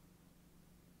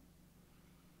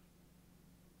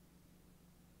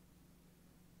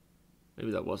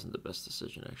 Maybe that wasn't the best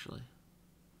decision, actually.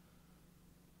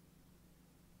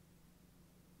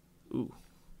 Ooh.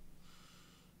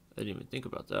 I didn't even think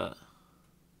about that.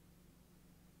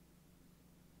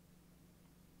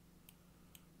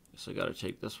 Guess I gotta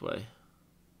take this way.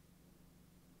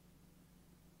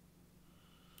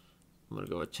 I'm gonna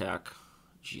go attack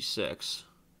g6.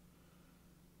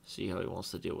 See how he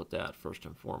wants to deal with that first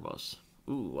and foremost.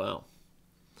 Ooh, wow.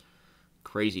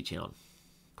 Crazy town.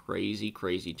 Crazy,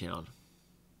 crazy town.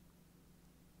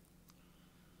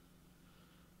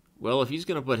 Well, if he's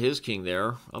going to put his king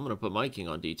there, I'm going to put my king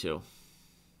on d2.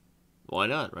 Why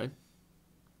not, right?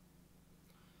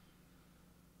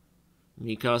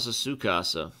 Mi casa, su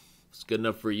casa. It's good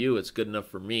enough for you, it's good enough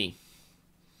for me.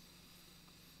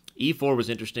 e4 was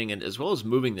interesting, and as well as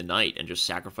moving the knight and just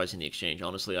sacrificing the exchange.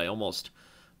 Honestly, I almost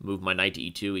moved my knight to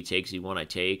e2. He takes e1, I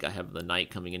take. I have the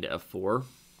knight coming into f4.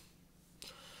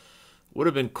 Would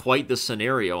have been quite the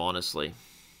scenario, honestly.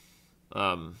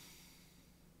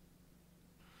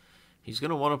 He's going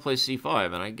to want to play c5,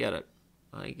 and I get it.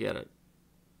 I get it.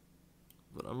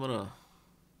 But I'm going to...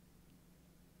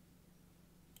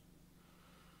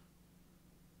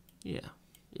 Yeah,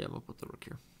 I'm going to put the rook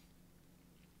here.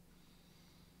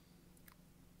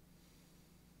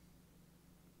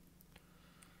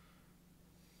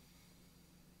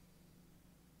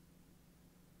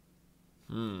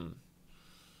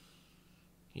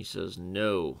 He says,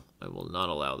 no, I will not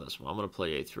allow this. Well, I'm going to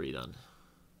play a3 then.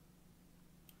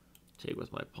 Take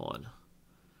with my pawn.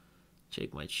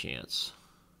 Take my chance.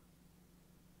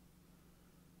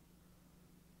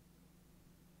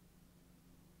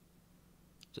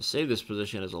 To say this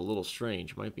position is a little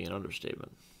strange might be an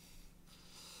understatement.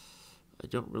 I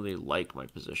don't really like my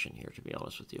position here, to be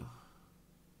honest with you.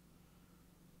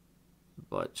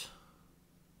 But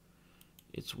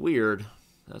it's weird,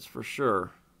 that's for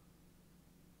sure.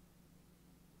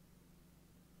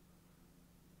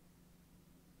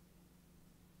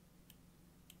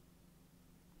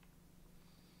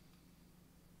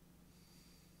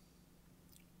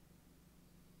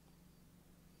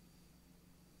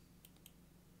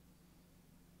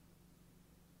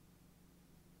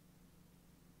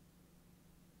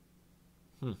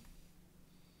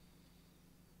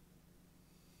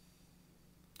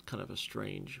 Kind of a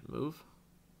strange move.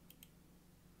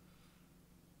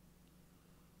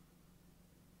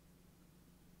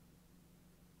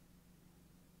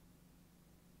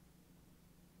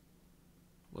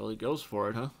 Well, he goes for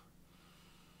it, huh?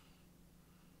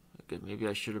 Okay, maybe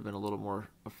I should have been a little more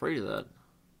afraid of that.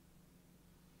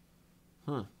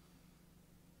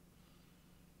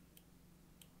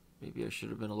 Maybe I should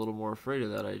have been a little more afraid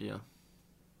of that idea.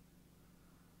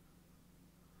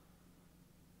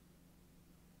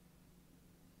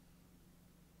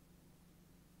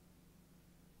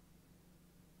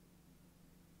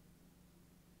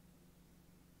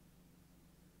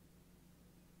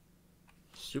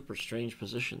 Super strange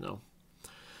position, though.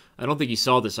 I don't think he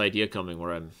saw this idea coming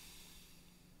where I'm,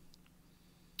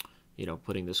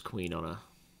 putting this queen on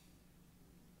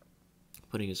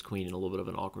putting his queen in a little bit of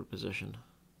an awkward position.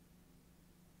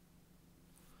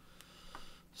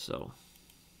 So...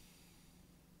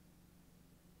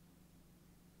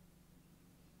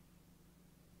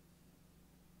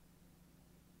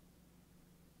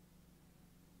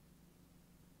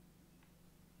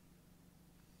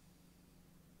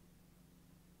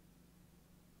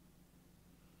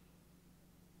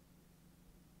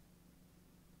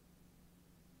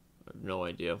 no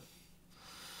idea.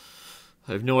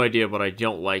 I have no idea, but I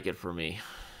don't like it for me.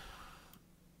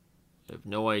 I have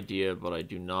no idea, but I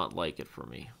do not like it for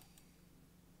me.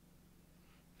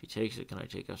 If he takes it, can I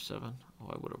take f7? Oh,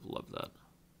 I would have loved that.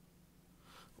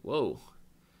 Whoa.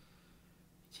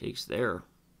 He takes there.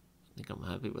 I think I'm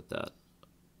happy with that.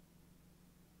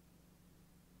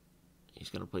 He's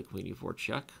going to play queen e4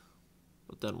 check.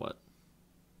 But then what?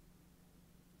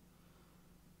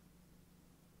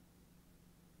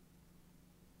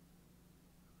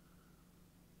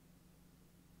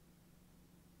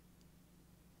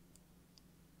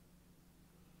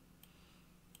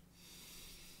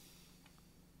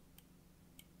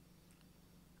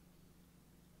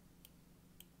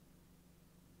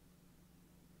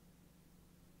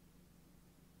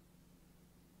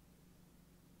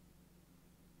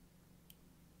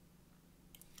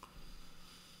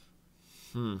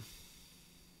 Hmm.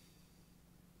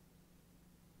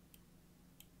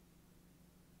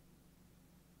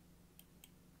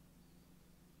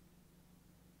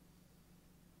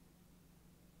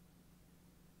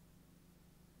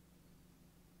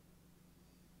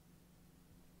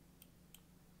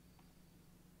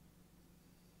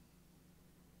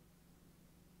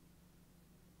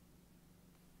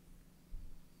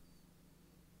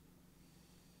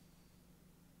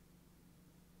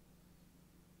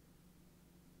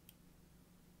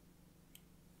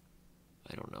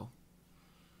 I don't know.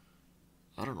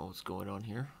 I don't know what's going on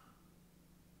here.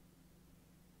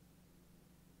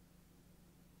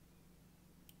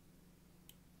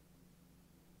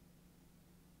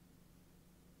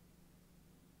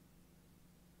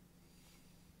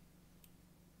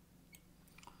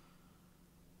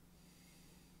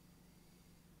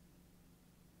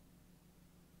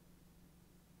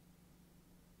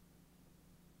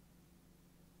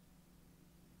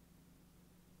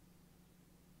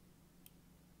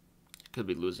 Could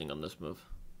be losing on this move.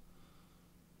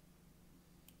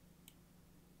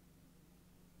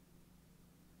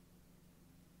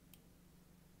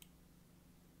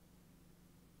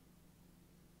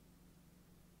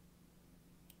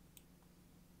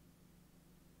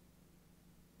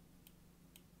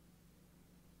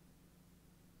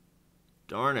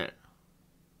 Darn it.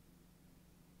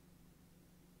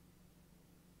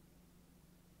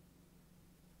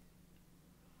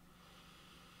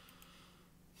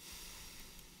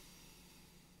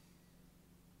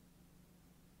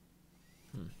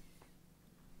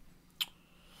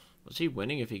 Was he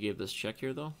winning if he gave this check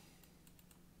here, though?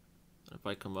 If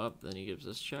I come up, then he gives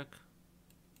this check?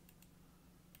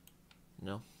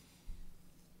 No.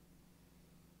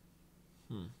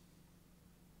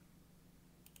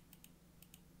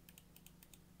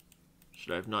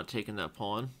 Should I have not taken that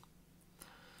pawn?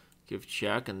 Give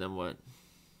check, and then what?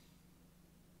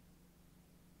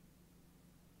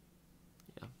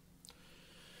 Yeah.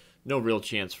 No real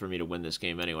chance for me to win this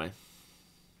game anyway.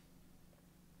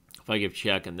 If I give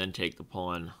check and then take the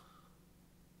pawn,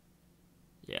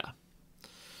 yeah.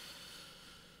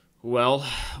 Well,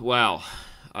 wow.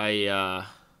 It's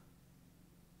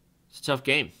a tough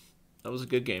game. That was a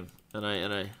good game, and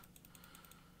I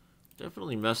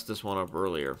definitely messed this one up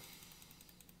earlier.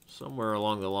 Somewhere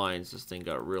along the lines, this thing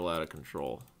got real out of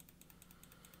control.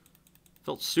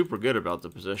 Felt super good about the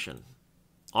position.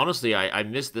 Honestly, I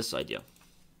missed this idea.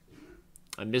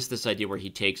 I missed this idea where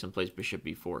he takes and plays bishop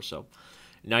b4, so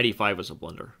knight e5 was a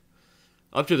blunder.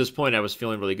 Up to this point, I was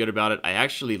feeling really good about it. I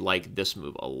actually like this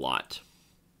move a lot.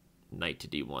 Knight to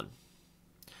d1.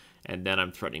 And then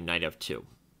I'm threatening knight f2.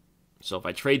 So if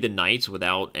I trade the knights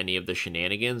without any of the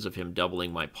shenanigans of him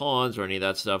doubling my pawns or any of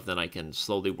that stuff, then I can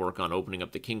slowly work on opening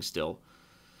up the king still.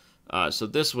 So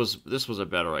this was a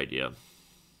better idea.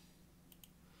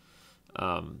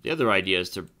 The other idea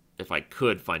is to, if I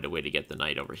could, find a way to get the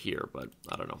knight over here, but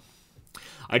I don't know.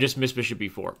 I just missed bishop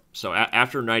b4. So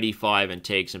after knight e5 and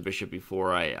takes and bishop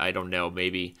b4, I don't know.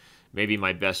 Maybe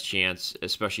my best chance,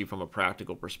 especially from a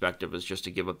practical perspective, is just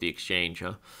to give up the exchange,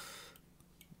 huh?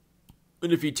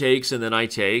 And if he takes and then I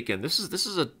take, and this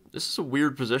is a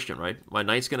weird position, right? My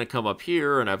knight's going to come up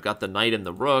here, and I've got the knight and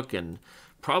the rook, and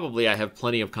probably I have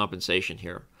plenty of compensation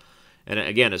here. And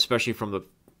again, especially from the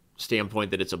standpoint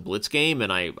that it's a blitz game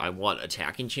and I want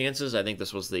attacking chances, I think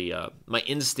this was my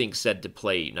instinct said to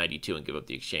play knight e2 and give up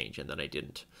the exchange, and then I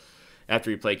didn't. After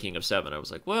he played king f7, I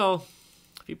was like, well,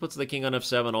 if he puts the king on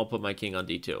f7, I'll put my king on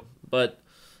d2. But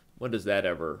when does that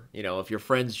ever, if your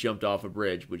friends jumped off a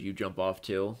bridge, would you jump off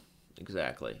too?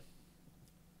 Exactly.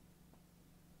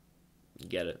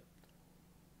 Get it.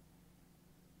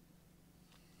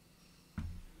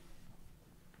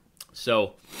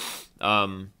 So,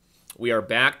 we are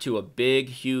back to a big,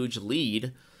 huge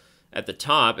lead at the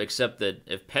top, except that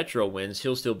if Petro wins,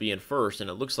 he'll still be in first, and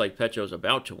it looks like Petro's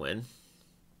about to win.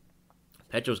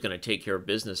 Petro's going to take care of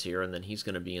business here, and then he's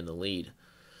going to be in the lead.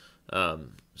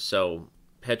 So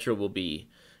Petro will be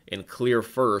in clear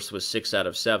first with 6 out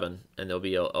of 7, and there'll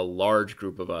be a large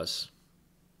group of us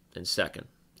in second.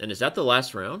 And is that the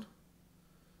last round?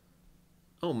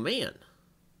 Oh, man.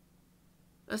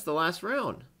 That's the last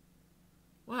round.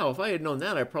 Wow, if I had known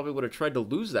that, I probably would have tried to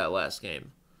lose that last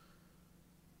game.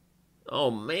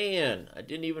 Oh, man. I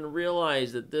didn't even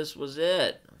realize that this was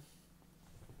it.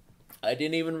 I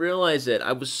didn't even realize it.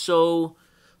 I was so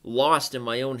lost in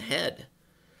my own head.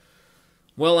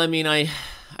 Well, I mean, I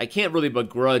can't really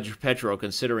begrudge Petro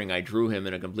considering I drew him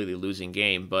in a completely losing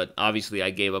game, but obviously I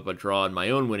gave up a draw in my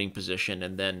own winning position,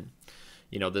 and then,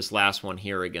 this last one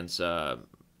here against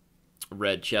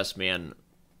Red Chessman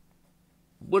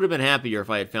would have been happier if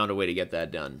I had found a way to get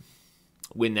that done.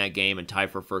 win that game and tie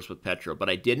for first with Petro, but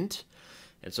I didn't.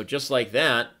 And so just like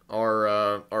that,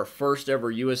 our first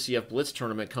ever USCF Blitz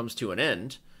tournament comes to an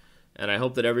end. And I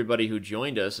hope that everybody who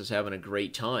joined us is having a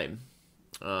great time.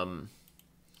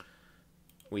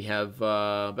 We have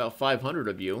about 500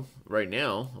 of you right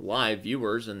now, live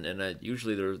viewers, and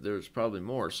usually there's probably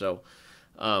more. So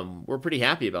we're pretty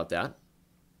happy about that.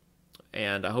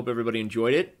 And I hope everybody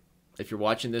enjoyed it. If you're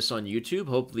watching this on YouTube,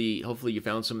 hopefully you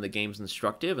found some of the games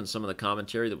instructive and some of the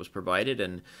commentary that was provided.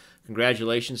 And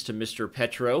congratulations to Mr.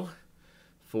 Petro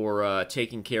for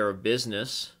taking care of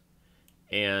business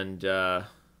and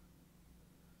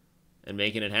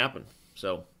making it happen.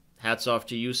 So hats off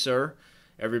to you, sir.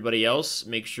 Everybody else,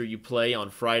 make sure you play on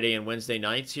Friday and Wednesday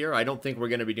nights here. I don't think we're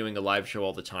going to be doing a live show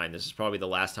all the time. This is probably the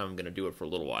last time I'm going to do it for a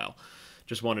little while.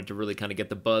 Just wanted to really kind of get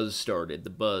the buzz started,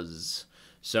 the buzz.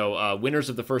 So winners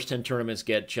of the first 10 tournaments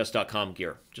get Chess.com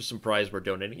gear. Just some prize we're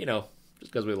donating, just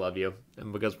because we love you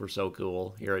and because we're so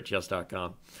cool here at Chess.com.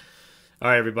 All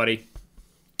right, everybody.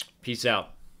 Peace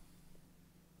out.